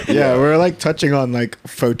 enough. Yeah, we're like touching on like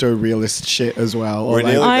photorealist shit as well. Or We're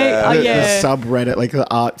like nearly there. the, yeah. the subreddit, like the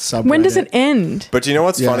art subreddit. When does it end? But you know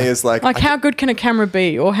what's Yeah. funny is like Like, how good can a camera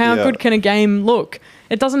be, or how Yeah. good can a game look?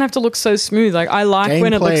 It doesn't have to look so smooth. Like, I like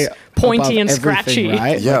when it Gameplay looks pointy and above everything, scratchy.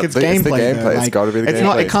 right? Yeah, like it's it's the gameplay. gameplay. though. It's Like, gotta be the it's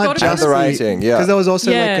not. gameplay. It can't It's gotta just be the be writing, yeah. Because there was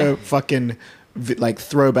also Yeah. like a fucking like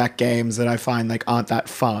throwback games that I find like aren't that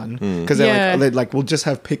fun because they're Yeah. like they're like we'll just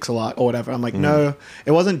have pixel art or whatever. I'm like no,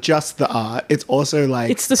 it wasn't just the art. It's also like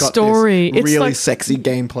It's the got this story. It's really like- sexy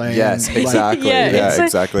gameplay. Yes, and, like, exactly. Yeah,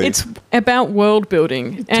 exactly. It's about world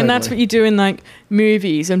building, and that's Totally. what you do in like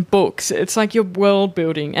movies and books. It's like you're world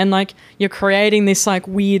building, and like you're creating this like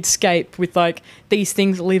weird scape with like these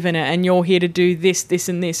things live in it, and you're here to do this, this,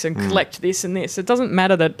 and this, and collect this and this. It doesn't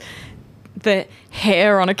matter that the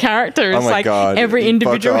hair on a character is Oh my like God, every fuck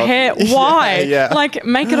individual off. hair. Yeah, Why? yeah. Like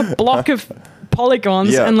make it a block of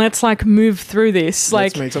polygons Yeah. and let's like move through this.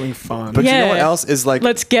 let's Like make something fun. But you know Yeah. what else is like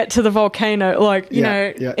let's get to the volcano. Like, you Yeah,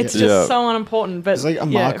 know, yeah, it's yeah. just Yeah. so unimportant. But It's like a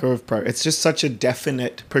yeah. marker of pro. It's just such a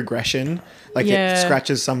definite progression. Like Yeah. it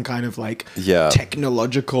scratches some kind of like Yeah.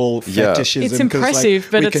 technological Yeah. fetishism. It's 'cause, like, impressive,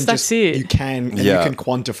 but we it's- can that's just, it. You can and Yeah. you can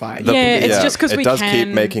quantify it. the- Yeah, it's just 'cause it we does keep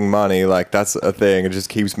can- making money. Like that's a thing. It just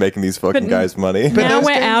keeps making these fucking But guys money. But Now those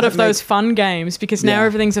we're games out of that those make- fun games because now Yeah.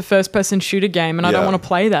 everything's a first-person shooter game, and I don't Yeah. want to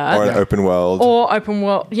play that. or an open world. Or open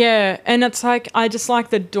world, yeah. And it's like I just like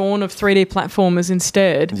the dawn of 3D platformers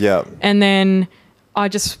instead. Yeah. And then I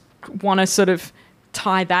just want to sort of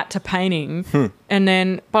tie that to painting, and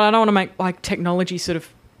then but I don't want to make like technology sort of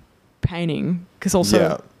painting because also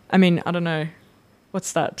Yeah. I mean I don't know.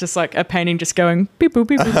 What's that? Just like a painting just going beep boop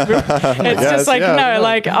beep boop. Beep, boop. It's Yes, just like yeah, no, yeah.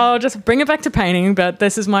 like I'll just bring it back to painting, but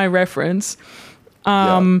this is my reference.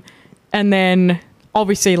 And then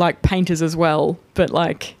obviously like painters as well, but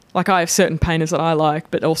like I have certain painters that I like,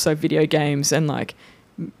 but also video games and like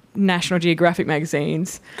National Geographic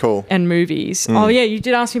magazines Cool. and movies. Oh yeah, you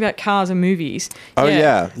did ask me about cars and movies. Oh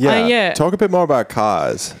yeah. Yeah. Talk a bit more about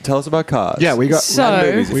cars. Tell us about cars. Yeah, we got So- And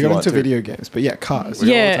movies if we you got want into to. video games, but yeah, cars. We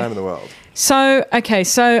got all Yeah. the time in the world. So okay,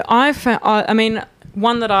 so I found. I mean,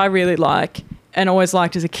 one that I really like and always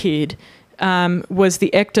liked as a kid was the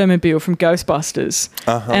Ectomobile from Ghostbusters,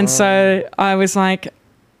 and so I was like,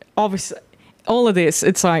 obviously. All of this,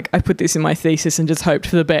 it's like I put this in my thesis and just hoped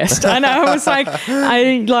for the best. I know I was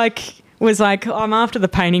like, I'm after the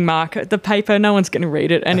painting market, the paper. No one's going to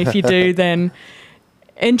read it, and if you do, then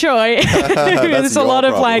enjoy. There's a your lot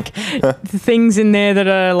of problem. like things in there that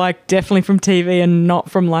are like definitely from TV and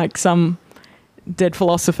not from like some dead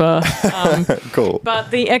philosopher. Cool.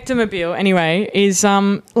 But the Ectomobile, anyway, is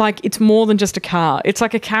like it's more than just a car. It's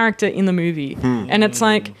like a character in the movie, and it's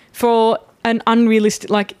like for an unrealistic,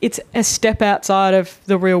 like it's a step outside of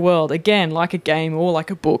the real world. Again, like a game or like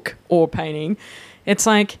a book or a painting. It's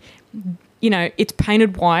like, you know, it's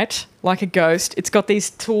painted white like a ghost. It's got these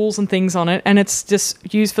tools and things on it, and it's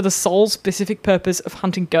just used for the sole specific purpose of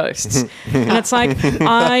hunting ghosts. And it's like,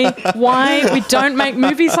 why we don't make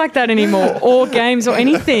movies like that anymore, or games or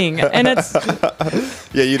anything. And it's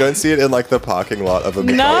Yeah, you don't see it in like the parking lot of a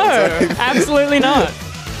no, McDonald's. absolutely not.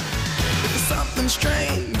 Something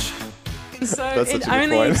strange. So That's such it a good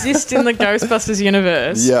only point. exists in the Ghostbusters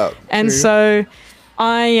universe. Yeah. And True. so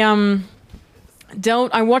I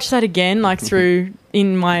I watched that again, like through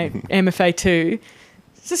in my MFA 2.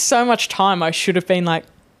 It's just so much time I should have been like,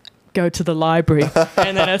 go to the library.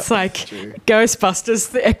 And then it's like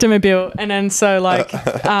Ghostbusters, the Ectomobile. And then so like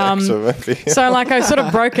so like I sort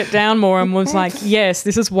of broke it down more and was like, yes,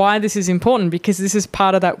 this is why this is important, because this is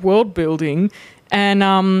part of that world building.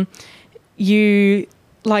 And you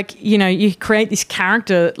like, you know, you create this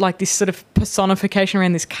character, like this sort of personification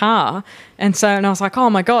around this car. And I was like, oh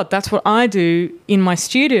my God, that's what I do in my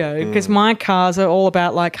studio, because my cars are all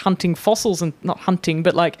about like hunting fossils, and not hunting,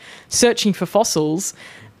 but like searching for fossils.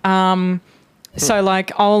 So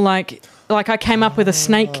like I'll like like I came up with a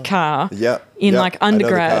snake car Yep. in Yep. like I know the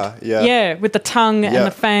undergrad. car. Yeah. with the tongue and Yeah.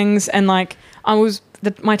 the fangs, and like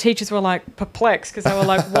my teachers were like perplexed because they were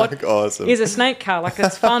like, "What Awesome. is a snake car? Like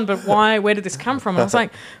it's fun, but why? Where did this come from?" And I was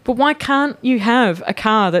like, "But why can't you have a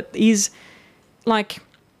car that is like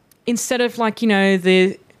instead of like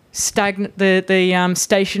the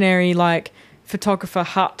stationary like photographer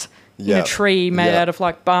hut in Yeah. a tree made Yeah. out of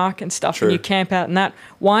like bark and stuff, True. and you camp out in that?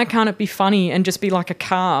 Why can't it be funny and just be like a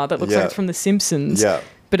car that looks Yeah. like it's from The Simpsons?" Yeah.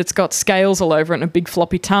 But it's got scales all over it and a big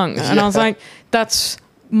floppy tongue. And I was Yeah. like, that's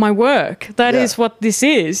my work. That is Yeah. what this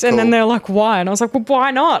is. And then Cool. they're like, why? And I was like, well,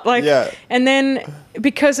 why not? Like, Yeah. and then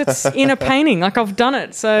because it's in a painting, like I've done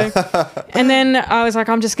it. So, and then I was like,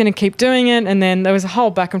 I'm just going to keep doing it. And then there was a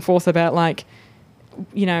whole back and forth about like,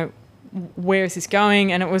 where is this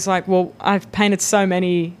going? And it was like, well, I've painted so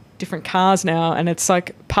many different cars now, and it's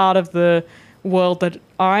like part of the world that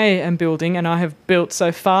I am building and I have built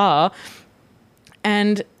so far.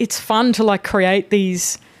 And it's fun to like create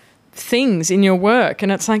these things in your work,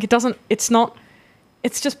 and it's like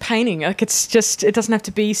it's just painting. Like it doesn't have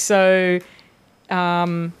to be so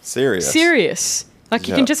serious. Like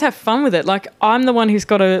you Yeah. can just have fun with it. Like I'm the one who's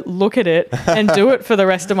got to look at it and do it for the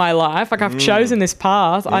rest of my life. Like I've chosen this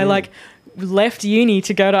path. I like left uni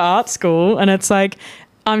to go to art school, and it's like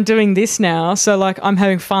I'm doing this now. So like I'm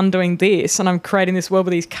having fun doing this, and I'm creating this world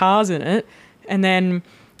with these cars in it, and then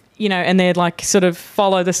and they're like sort of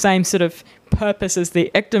follow the same sort of purpose as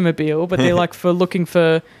the ectomobile, but they're like for looking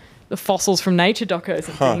for the fossils from nature docos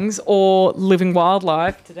and things, or living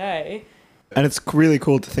wildlife today. And it's really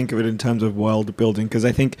cool to think of it in terms of world building, because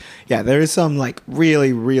I think, there is some like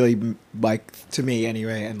really, really, like to me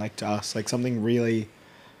anyway, and like to us, like something really,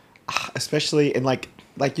 especially in like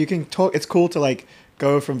you can talk, it's cool to like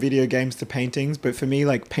go from video games to paintings, but for me,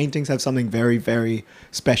 like paintings have something very, very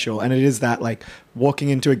special. And it is that like walking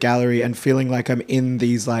into a gallery and feeling like I'm in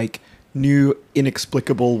these like new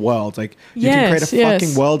inexplicable worlds. Like you can create a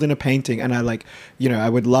fucking world in a painting, and I like, I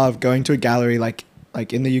would love going to a gallery like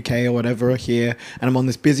in the UK or whatever, or here, and I'm on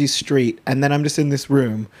this busy street, and then I'm just in this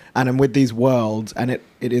room and I'm with these worlds, and it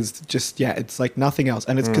is just it's like nothing else.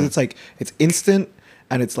 And it's because it's like it's instant,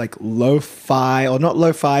 and it's like lo-fi, or not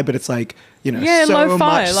lo-fi, but it's like so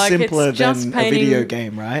lo-fi, much like, simpler it's just than painting- a video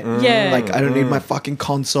game, right? Yeah. Like I don't need my fucking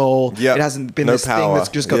console. Yep. It hasn't been No this thing power. that's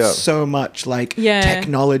just got Yep. so much like Yeah.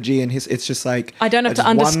 technology, and it's just like I don't have to it's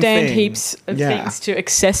one understand thing. heaps of things to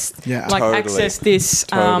access, Totally. access this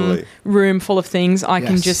Totally. room full of things. I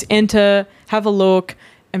can Yes. just enter, have a look,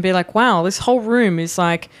 and be like, wow, this whole room is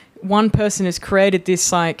like one person has created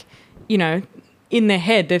this, like, in their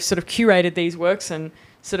head, they've sort of curated these works and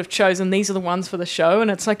sort of chosen these are the ones for the show.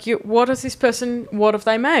 And it's like, what have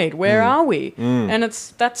they made? Where are we? And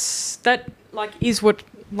that like is what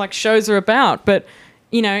like shows are about. But,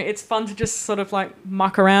 it's fun to just sort of like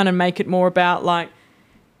muck around and make it more about like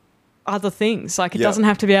other things. Like it doesn't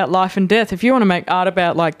have to be about life and death. If you want to make art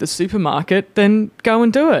about like the supermarket, then go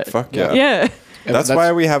and do it. Fuck yeah. Yeah. That's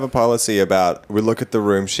why we have a policy about we look at the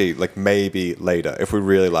room sheet like maybe later if we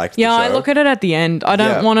really liked the Yeah, show. I look at it at the end. I don't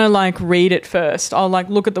Yeah. want to like read it first. I'll like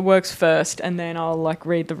look at the works first, and then I'll like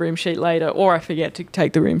read the room sheet later, or I forget to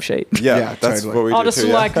take the room sheet. Yeah, Yeah, that's totally. what we I'll do just too,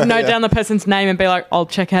 yeah. like note down the person's name and be like, I'll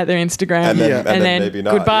check out their Instagram, and then, Yeah. and then maybe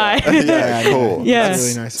not. goodbye. Yeah, yeah, cool. Yeah. That's Yes.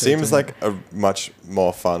 really nice. Seems like a much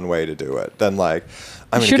more fun way to do it than like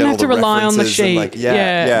I'm You gonna shouldn't get have all to the rely on the references and, sheet. like,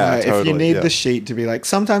 Yeah. If totally, you need yeah. the sheet to be like,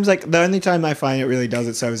 sometimes like the only time I find it really does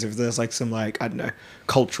it so is if there's like some like, I don't know,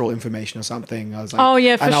 cultural information or something. I was like, Oh,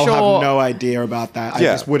 yeah, for and I'll sure. have no idea about that. I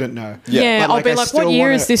Yeah. just wouldn't know. Yeah, But, I'll be I like, still what year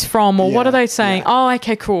wanna- is this from? Or what Yeah, are they saying? yeah. Oh,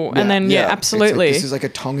 okay, cool. And then, yeah. yeah, It's like, absolutely. This is like a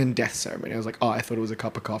Tongan death ceremony. I was like, oh, I thought it was a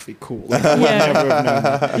cup of coffee. Cool. Like, Yeah. I would never have known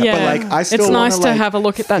that. Yeah. But like, I still It's nice wanna, to like, have a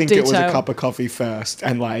look at that think it was a detail. cup of coffee first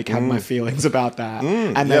and like have my feelings about that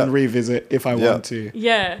and yeah. then revisit if I Yeah. want to.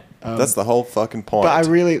 Yeah. That's the whole fucking point. But I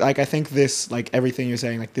really like. I think this, like everything you're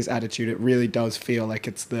saying, like this attitude, it really does feel like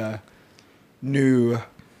it's the new,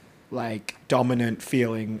 like dominant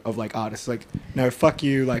feeling of like artists. Like, no, fuck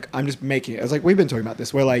you. Like, I'm just making it. I was like, we've been talking about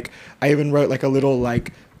this. Where like, I even wrote like a little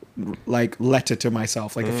like letter to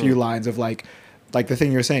myself, like a few lines of like the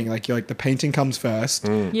thing you're saying, like you're like the painting comes first,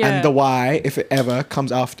 Yeah. and the why, if it ever,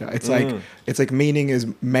 comes after. It's like meaning is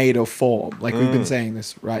made of form. Like we've been saying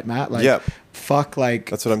this, right, Matt? Like Yep. fuck like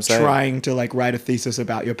That's what I'm saying. trying to like write a thesis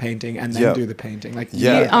about your painting and then Yeah. do the painting. Like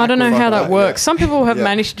Yeah. I don't know Fuck how that that, works. yeah. Some people have Yeah.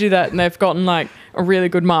 managed to do that and they've gotten like a really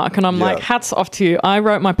good mark. And I'm Yeah. like, hats off to you. I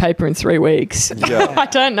wrote my paper in 3 weeks. Yeah. I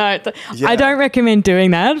don't know. Yeah. I don't recommend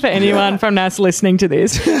doing that for anyone from NAS listening to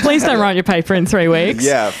this. Please don't write your paper in 3 weeks.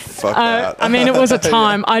 Yeah, fuck that. I mean, it was a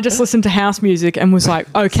time I just listened to house music and was like,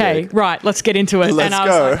 okay, Sick. right, let's get into it. Let's and I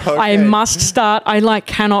go. was like, I Okay. must start. I like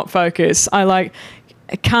cannot focus. I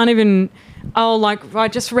can't even. I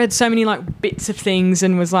just read so many like bits of things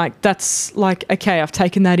and was like, that's like, okay, I've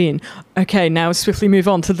taken that in. Okay, now swiftly move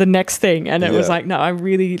on to the next thing. And it was Yeah. like, no, I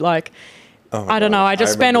really like, Oh my I don't God. know. I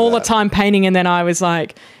just spent remember all the that. time painting and then I was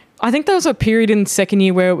like, I think there was a period in second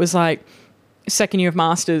year where it was like second year of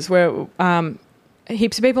masters where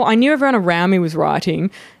heaps of people, I knew everyone around me was writing.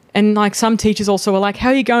 And like some teachers also were like, how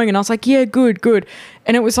are you going? And I was like, yeah, good.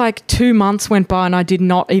 And it was like 2 months went by and I did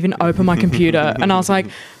not even open my computer. And I was like,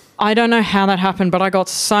 I don't know how that happened, but I got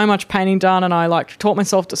so much painting done and I like taught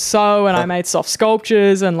myself to sew and I made soft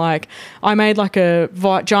sculptures and like I made like a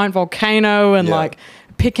giant volcano and Yeah. like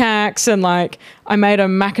pickaxe and like I made a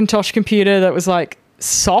Macintosh computer that was like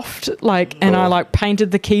soft like and I Cool. like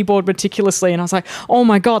painted the keyboard meticulously and I was like, oh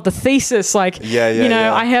my God, the thesis, like Yeah, you know,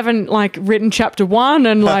 yeah. I haven't like written chapter 1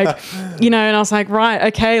 and like you know, and I was like,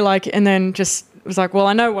 right, okay, like and then just was like, well,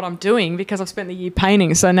 I know what I'm doing because I've spent the year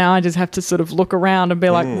painting, so now I just have to sort of look around and be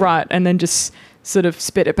like, right, and then just sort of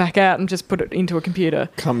spit it back out and just put it into a computer.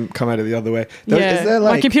 come at it the other way. Yeah, Is there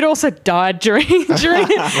my like computer also died during 2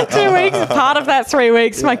 weeks. Part of that 3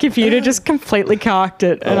 weeks, my computer just completely carked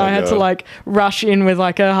it, and Oh I my had to God. like rush in with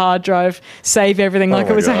like a hard drive, save everything like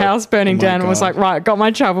my it was a God. house burning Oh my down, and was God. like, right, got my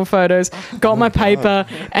travel photos, got my paper,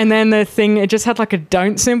 and then the thing it just had like a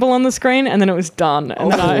don't symbol on the screen, and then it was done.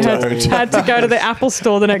 And then I had to go to the Apple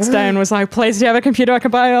store the next day and was like, please, do you have a computer I can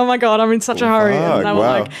buy? Oh my God, I'm in such a hurry. Fuck, And they were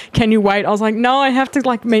wow. like, can you wait? I was like, no, I have to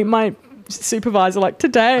like meet my supervisor like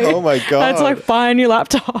today. Oh my I had to like God. buy a new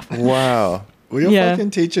laptop. Wow. were your Yeah.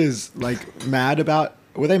 fucking teachers like mad about?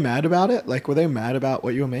 Were they mad about it? Like, were they mad about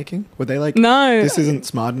what you were making? Were they like, No. this isn't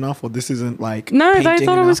smart enough, or this isn't like? No, they painting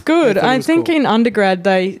thought it was enough? good. They thought it I was think cool. in undergrad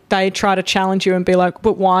they try to challenge you and be like,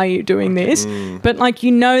 but why are you doing this? But like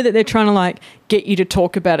you know that they're trying to like get you to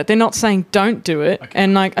talk about it. They're not saying don't do it.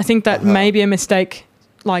 And like I think that may be a mistake.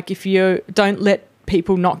 Like if you don't let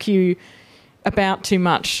people knock you about too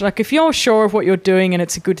much. Like if you're sure of what you're doing and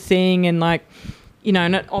it's a good thing and like you know,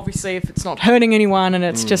 and obviously if it's not hurting anyone and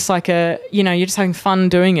it's just like a, you know, you're just having fun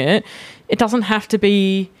doing it, it doesn't have to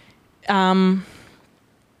be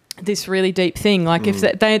this really deep thing. Like if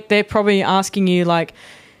they're probably asking you like,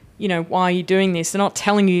 you know, why are you doing this? They're not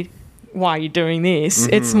telling you why you're doing this.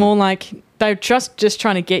 It's more like they're just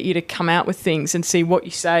trying to get you to come out with things and see what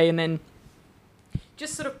you say and then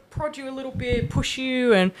just sort of prod you a little bit, push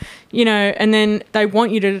you and, you know, and then they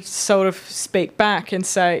want you to sort of speak back and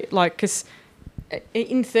say like, because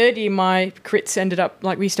in third year, my crits ended up,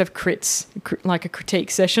 like we used to have crits, like a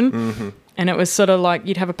critique session. And it was sort of like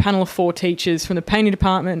you'd have a panel of 4 teachers from the painting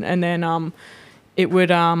department and then it would,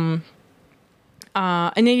 and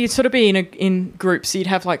then you'd sort of be in groups. So you'd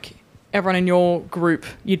have like everyone in your group,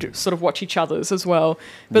 you'd sort of watch each other's as well.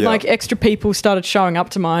 But Yeah. like extra people started showing up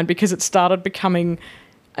to mine because it started becoming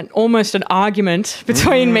almost an argument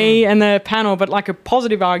between me and the panel, but like a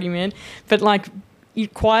positive argument, but like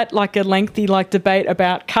quite like a lengthy like debate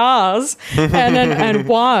about cars and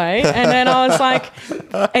why. And then I was like,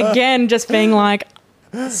 again, just being like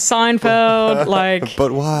Seinfeld, like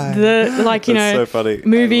But why? the like you That's know so funny.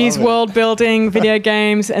 movies, I love it. world building, video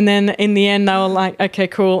games, and then in the end they were like, okay,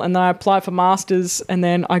 cool. And then I applied for masters, and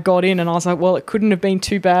then I got in, and I was like, well, it couldn't have been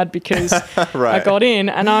too bad because I Right. got in,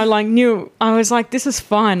 and I like knew I was like, this is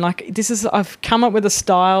fine. Like I've come up with a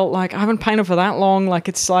style. Like I haven't painted for that long. Like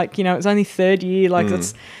it's like you know it's only third year. Like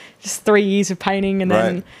it's just 3 years of painting, and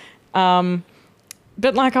then.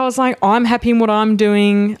 But like I was like, I'm happy in what I'm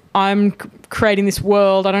doing. I'm creating this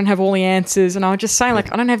world. I don't have all the answers, and I would just say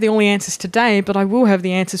like, I don't have all the answers today, but I will have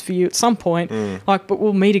the answers for you at some point. Like, but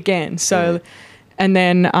we'll meet again. So, and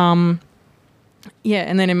then yeah,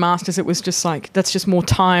 and then in masters it was just like that's just more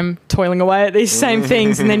time toiling away at these same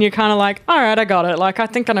things, and then you're kind of like, all right, I got it. Like I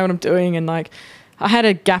think I know what I'm doing, and like I had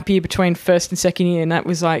a gap year between first and second year, and that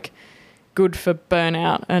was like good for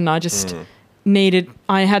burnout, and I just.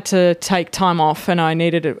 I had to take time off and I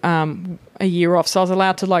needed a year off. So I was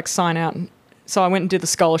allowed to like sign out. So I went and did the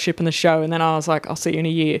scholarship and the show, and then I was like, I'll see you in a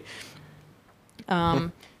year.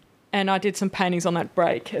 And I did some paintings on that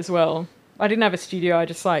break as well. I didn't have a studio. I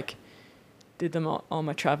just like did them on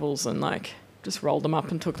my travels and like just rolled them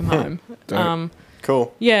up and took them home.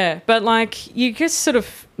 Cool. Yeah, but like you just sort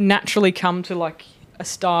of naturally come to like a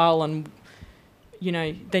style and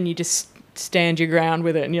then you just stand your ground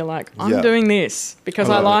with it, and you're like, I'm Yeah. doing this because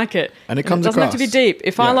I love it. like it, And it comes doesn't have to be across. deep.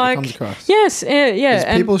 If I Yeah, it like, comes across. yes, yeah, 'Cause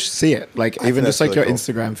and people see it, like I even think just that's like your really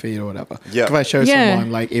Instagram feed or whatever. Yeah. If I show Yeah.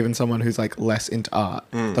 someone, like even someone who's like less into art,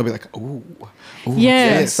 they'll be like, "Ooh,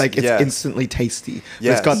 Yeah. it's like it's Yes. instantly tasty.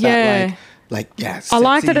 Yes. It's got Yeah. that like yeah. I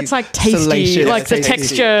like that sexy, it's like tasty, salacious like the tasty.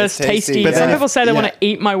 texture is It's tasty, tasty. but Some then- people say they yeah. want to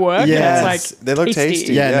eat my work. Yes. And it's like They look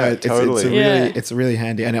tasty. Yeah, Yeah, no, it's totally. a really, Yeah. it's really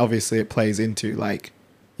handy, and obviously it plays into like,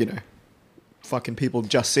 fucking people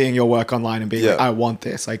just seeing your work online and being like, Yeah. I want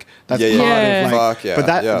this. Like that's Yeah, part yeah. of like, Fuck yeah,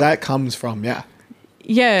 but yeah. that comes from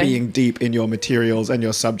Yeah. being deep in your materials and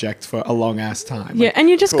your subject for a long ass time. Yeah, Like, and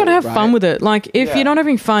you just got to have right? fun with it. Like, if Yeah. you're not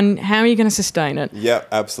having fun, how are you going to sustain it? Yeah,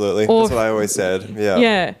 absolutely. Or- That's what I always said. Yeah.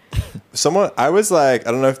 Yeah. Someone, I was like,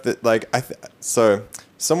 I don't know if that, like,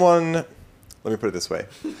 someone, let me put it this way.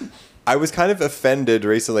 I was kind of offended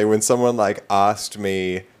recently when someone like asked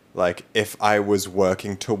me like if I was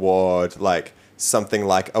working toward like something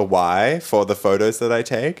like a why for the photos that I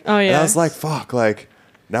take. Oh, And yeah. I was like, fuck, like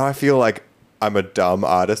now I feel like I'm a dumb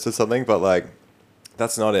artist or something, but like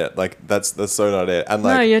that's not it. Like that's so not it. And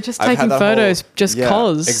like No, you're just I've had taking that photos just yeah,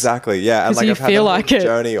 'cause. exactly. Yeah, and 'Cause like you I've had feel that whole like it.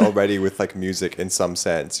 journey already with like music in some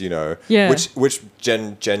sense, Yeah. which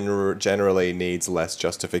generally needs less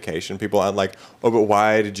justification. People aren't like, oh, but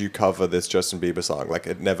why did you cover this Justin Bieber song? Like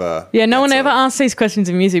it never. Yeah, no one gets ever it. asks these questions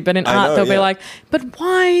in music, but in I art know, they'll be yeah. like, "But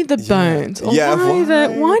why the bones? Or Yeah,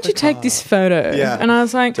 why'd why you the take this car?" photo?" Yeah, And I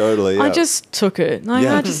was like, totally, I yeah. just took it. Like,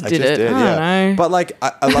 I just did it. I don't know. But like,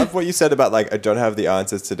 I love what you said about like, I don't have the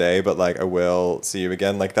answers today, but like, I will see you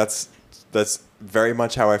again. Like, that's very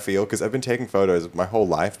much how I feel because I've been taking photos my whole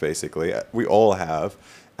life, basically. We all have,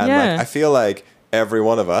 and Yeah. like, I feel like every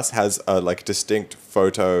one of us has a like distinct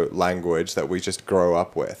photo language that we just grow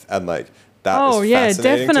up with, and like that is Oh, yeah,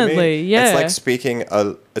 fascinating to me. definitely, yeah.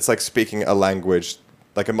 It's like speaking a language,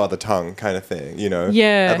 like a mother tongue kind of thing,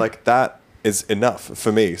 Yeah. And like that is enough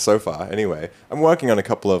for me so far. Anyway, I'm working on a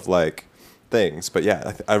couple of like things, but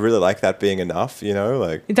yeah, I really like that being enough.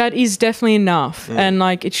 Like That is definitely enough, and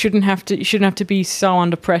like you shouldn't have to be so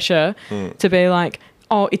under pressure to be like,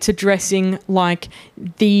 oh, it's addressing like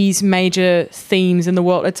these major themes in the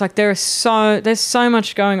world. It's like there's so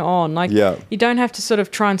much going on. Like Yeah. you don't have to sort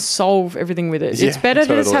of try and solve everything with it. Yeah, It's better to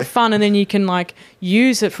just totally. have fun, and then you can like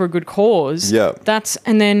use it for a good cause. Yeah. That's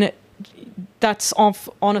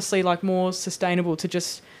honestly like more sustainable to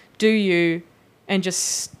just do you and just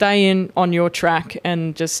stay in on your track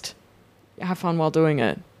and just have fun while doing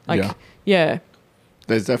it. Like, yeah.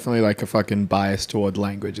 There's definitely like a fucking bias toward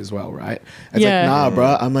language as well, right? It's Yeah. like, nah,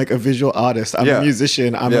 bro, I'm like a visual artist. I'm Yeah. a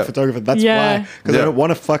musician. I'm Yeah. a photographer. That's Yeah. why. Because Yeah. I don't want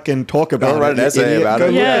to fucking talk about Go it. write an you essay idiot. about Go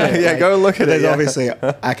it. look Yeah. at it. Yeah, go look at it, There's yeah. obviously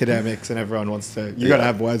academics and everyone wants to, you Yeah. got to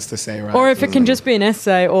have words to say, right? Or if it can just be an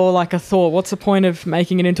essay or like a thought, what's the point of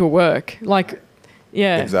making it into a work? Like,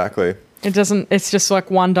 yeah. exactly. It doesn't, it's just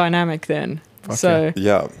like one dynamic then. Fuck So,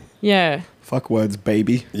 Yeah. yeah. Fuck words,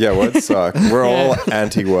 baby. Yeah, words suck. We're all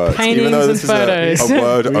anti-words. Paintings Even though and this photos. is a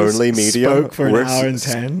word-only We medium, spoke for an we're hour and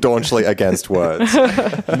 10. staunchly against words.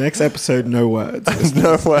 Next episode, no words.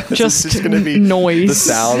 No words. Just It's just going to be noise. the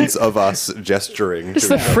sounds of us gesturing. Just to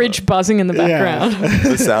the each other. fridge buzzing in the Yeah. background.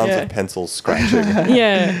 The sounds Yeah. of pencils scratching.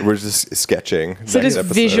 Yeah. We're just sketching. So next just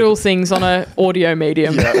episode. visual things on a audio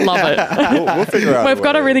medium. Love it. We'll figure out. We've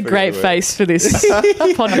got a really great face for this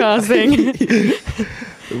podcast thing.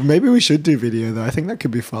 Maybe we should do video though. I think that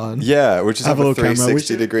could be fun. Yeah, we just have, Have a a little camera. We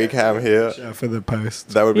 360 should- degree cam here. Yeah, for the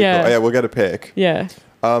post. That would be Yeah. cool. Yeah, we'll get a pic. Yeah.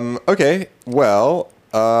 Okay, well,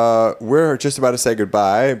 we're just about to say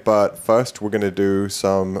goodbye, but first we're going to do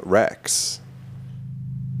some Rex.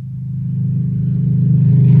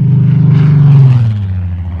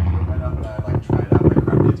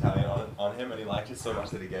 On him, and he liked it so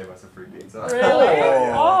much that he gave us a free pizza.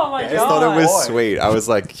 Oh my I just thought it was sweet. I was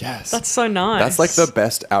like, yes. That's so nice. That's like the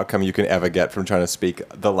best outcome you can ever get from trying to speak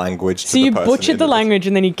the language. So to you the person butchered the individually. language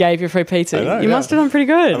and then you gave your free pizza. I know, You yeah. must have done pretty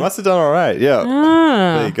good. I must have done all right. Yeah.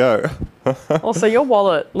 There you go. Also, your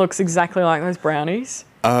wallet looks exactly like those brownies.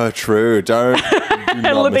 Oh, true. Don't. do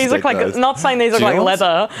not These mistake look like those. not saying these look Do you like know what's-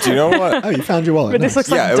 leather, Do you know what? Oh, you found your wallet. but this Nice. looks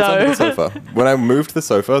Yeah, like it was under the dough. sofa. When I moved the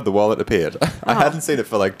sofa, the wallet appeared. I hadn't seen it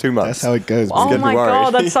for like 2 months. That's how it goes. Oh getting my worried.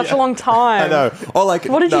 god, that's such a long time. I know. Or like,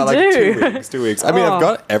 What did no, you like do? 2 weeks. 2 weeks. I mean, Oh. I've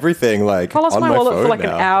got everything like If I lost on my my wallet phone for like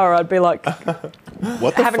now. an hour, I'd be like,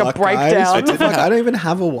 What the having a fuck, breakdown. Guys? Fuck, I don't even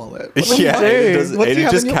have a wallet. What Yeah, do? Aiden just, What do you Aiden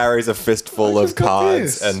have just in your- carries a fistful I of just got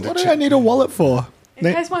cards this. and What do I need a wallet for?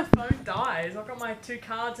 in case my phone dies, I've got my 2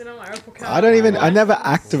 cards in it, my Apple card. I don't even. I never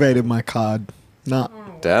activated my card. Nah.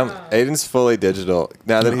 Damn, Aiden's fully digital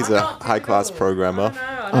now that he's I'm a not high class digital. programmer. I don't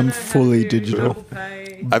know I'm how to fully do digital. Apple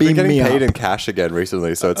Pay. I've Beam been getting me paid up. in cash again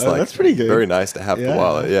recently, so it's like that's pretty good. very nice to have the Yeah.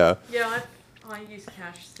 wallet. Yeah, Yeah, I use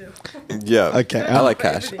cash still. yeah. Okay, I like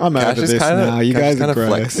cash. I'm Cash over is this kinda- now. You cash is guys are kinda gross.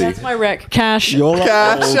 flexy. That's my rec. Cash. You're like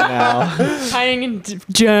Cash. old now. Paying in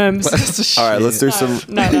germs. All right, let's do some.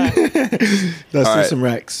 No. Let's do right. some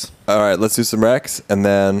Rex. All right, let's do some recs, and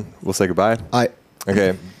then we'll say goodbye.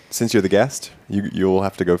 Okay, since you're the guest, you'll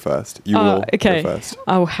have to go first. You will okay. go first.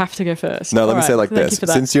 I will have to go first. No, let All me say it right, like thank this. you for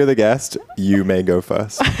that. Since you're the guest, you may go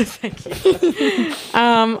first.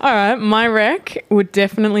 All right, my rec would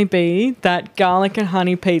definitely be that garlic and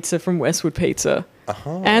honey pizza from Westwood Pizza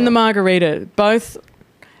and the margarita. Both.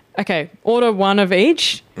 Okay, order one of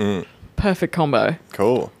each. Perfect combo.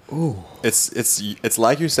 Cool. Ooh. It's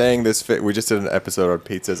like you're saying this fit. We just did an episode on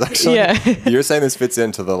pizzas, actually. Yeah. You're saying this fits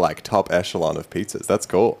into the like top echelon of pizzas. That's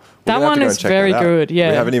cool. We're That gonna have to one go is and check very that out. good, yeah.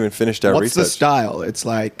 We haven't even finished our What's the research. style? It's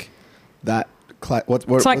like that. What, It's like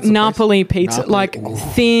what's the place? Napoli pizza, Napoli. like Ooh.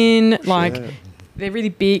 thin, like they're really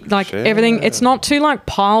big, like Shit. everything. It's not too like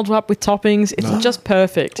piled up with toppings. It's just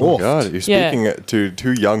perfect. Oh God, you're Yeah. speaking to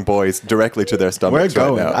two young boys directly to their We're stomachs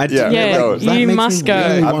going. right now. I did- Yeah, we're going. that you makes must me go.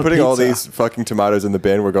 really I'm want putting all pizza. these fucking tomatoes in the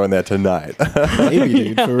bin. We're going there tonight. Maybe,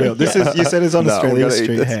 dude, for real. This is you said it's on No, Australia we're gonna eat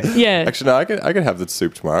Street. this. Hey, Yeah, Actually, no, I could have the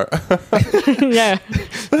soup tomorrow. yeah.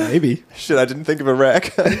 maybe. Shit, I didn't think of a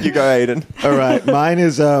rec. You go, Aiden. All right, mine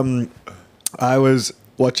is I was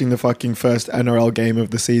watching the fucking first NRL game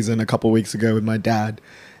of the season a couple weeks ago with my dad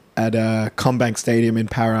at Combank Stadium in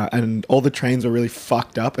Para, and all the trains were really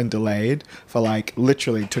fucked up and delayed for like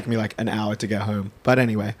literally took me like an hour to get home. But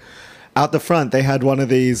anyway, out the front they had one of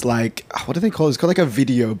these like what do they call it? It's called like a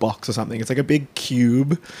video box or something. It's like a big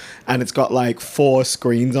cube, and it's got like 4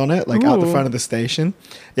 screens on it, like out the Ooh. front of the station.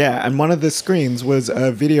 Yeah, and one of the screens was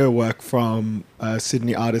a video work from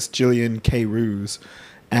Sydney artist Gillian K. Ruse,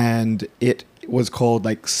 and it was called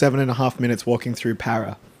like 7.5 minutes walking through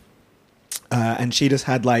Para. And she just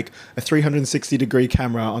had like a 360-degree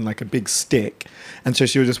camera on like a big stick, and so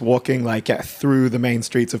she was just walking like through the main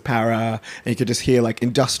streets of Para, and you could just hear like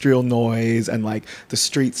industrial noise and like the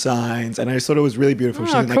street signs, and I just thought it was really beautiful.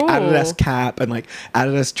 She Oh, had like cool. Adidas cap and like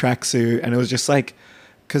Adidas tracksuit, and it was just like,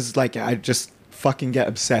 because like I just fucking get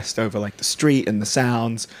obsessed over like the street and the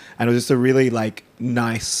sounds, and it was just a really like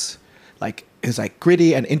nice, like it was like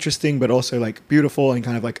gritty and interesting, but also like beautiful and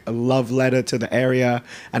kind of like a love letter to the area,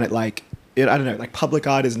 and it like. I don't know, like public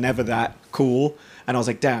art is never that cool. And I was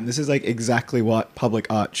like, damn, this is like exactly what public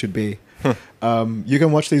art should be. You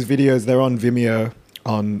can watch these videos. They're on Vimeo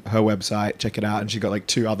on her website. Check it out. And she got like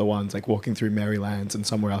 2 other ones, like walking through Marylands and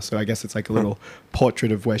somewhere else. So I guess it's like a little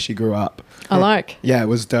portrait of where she grew up. I like. Yeah, it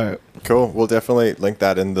was dope. Cool. We'll definitely link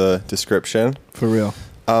that in the description. For real.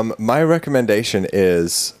 My recommendation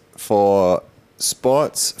is for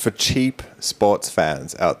cheap sports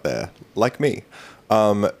fans out there, like me.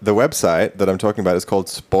 The website that I'm talking about is called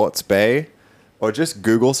Sports Bay, or just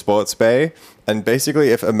Google Sports Bay. And basically,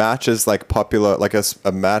 if a match is like popular, like a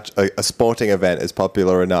sporting event is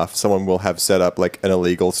popular enough, someone will have set up like an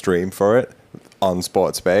illegal stream for it on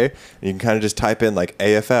Sports Bay. And you can kind of just type in like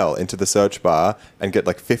AFL into the search bar and get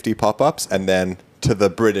like 50 pop-ups, and then to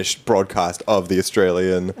the British broadcast of the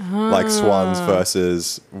Australian like Swans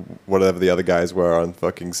versus whatever the other guys were on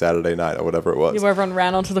fucking Saturday night or whatever it was. Yeah, where everyone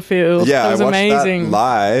ran onto the field. Yeah, that was I watched amazing. that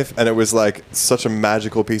live, and it was like such a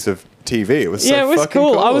magical piece of TV. It was so Yeah, it was fucking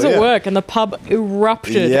cool. I was at yeah. work and the pub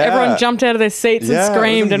erupted. Yeah. Everyone jumped out of their seats Yeah, it and was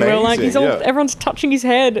screamed, and we were like, amazing, yeah. everyone's touching his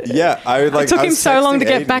head. Yeah, I like. It took I him was so long to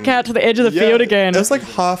texting get back Aiden. out to the edge of the field again. It was like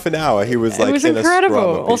half an hour. He was like, it was in a scrum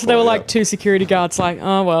incredible. of Also, there people, were yeah. like 2 security guards, like,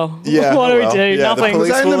 oh well, Yeah, what do well, we do? yeah, the Nothing. Was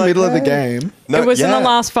police that in were the like, middle of the "Hey." game? No, It was in yeah. the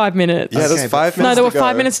last 5 minutes. Yeah, Okay, there's 5 minutes. No, there were to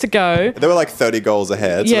 5 go. minutes to go. There were like 30 goals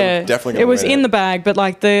ahead. So Yeah, they're definitely. it was win in the bag, but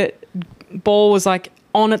like the ball was like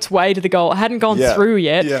on its way to the goal. It hadn't gone Yeah, through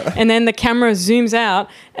yet. yeah. And then the camera zooms out,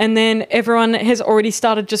 and then everyone has already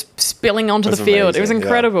started just spilling onto the That's field. It was amazing, yeah.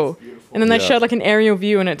 incredible. And then they Yeah. showed like an aerial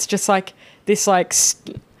view, and it's just like this like.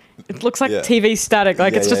 It looks like Yeah. TV static,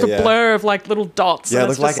 like Yeah, it's just yeah, a yeah. blur of like little dots. Yeah, it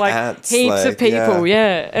and it's looked just like like ants, heaps of like, people.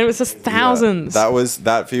 Yeah. And it was just thousands. Yeah,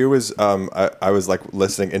 that view was I was like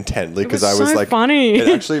listening intently because was I was so like funny. It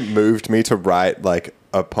actually moved me to write like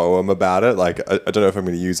a poem about it. Like I don't know if I'm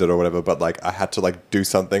going to use it or whatever, but like I had to like do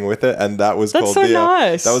something with it, and that was That's called so the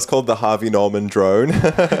nice. that was called the Harvey Norman drone.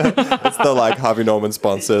 It's the like Harvey Norman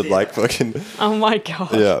sponsored like fucking Oh my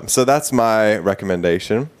god. yeah. So that's my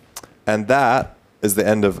recommendation, and that is the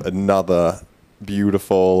end of another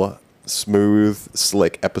beautiful, smooth,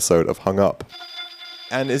 slick episode of Hung Up.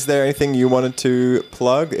 And is there anything you wanted to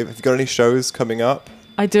plug? If you've got any shows coming up?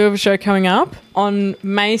 I do have a show coming up on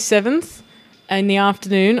May 7th in the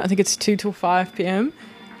afternoon. I think it's 2 till 5 p.m.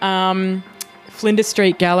 Flinders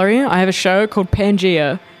Street Gallery. I have a show called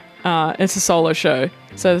Pangea. It's a solo show.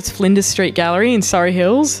 So it's Flinders Street Gallery in Surrey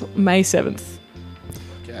Hills, May 7th.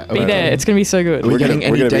 Be there. It's going to be so good. Are we getting we're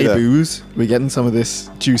any gonna be there. debuts? We're getting some of this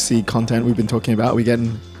juicy content we've been talking about.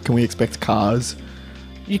 Can we expect cars?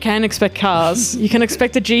 You can expect cars. You can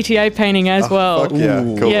expect a GTA painting as well. Fuck yeah,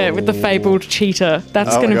 Ooh. cool. Yeah, with the fabled cheetah.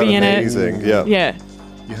 That's Oh going my to God, be in amazing. it. Yeah. Yeah.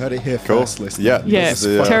 You heard it here Cool. first, listener. Yeah. Yeah. This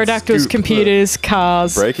is, Pterodactyls, scoop. computers,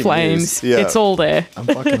 cars, Breaking flames. news. Yeah. It's all there. I'm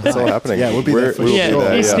fucking It's all hyped. happening. Yeah, we'll be there for We'll be Yeah.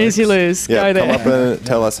 there, You yeah. snooze, you lose. Yeah, Go come there. up and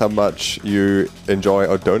tell us how much you enjoy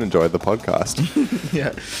or don't enjoy the podcast.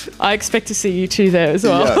 Yeah. I expect to see you two there as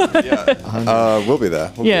well. yeah. We'll be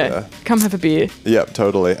there. We'll be Yeah. there. Come have a beer. Yep,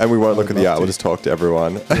 totally. And we won't look at the love art. We'll to. just talk to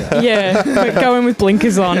everyone. Yeah. But go in with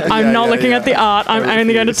blinkers on. I'm not yeah, looking yeah. at the art. I'm I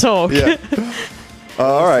only going to refuse. talk. Yeah.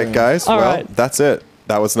 All right, guys. All well, right. that's it.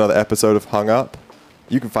 That was another episode of Hung Up.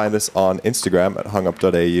 You can find us on Instagram at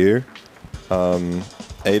hungup.au.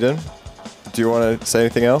 Aiden, do you want to say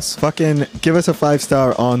anything else? Fucking give us a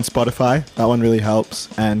 5-star on Spotify. That one really helps.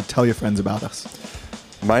 And tell your friends about us.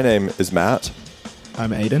 My name is Matt. I'm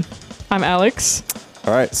Aiden. I'm Alex.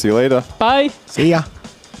 All right, see you later. Bye. See ya.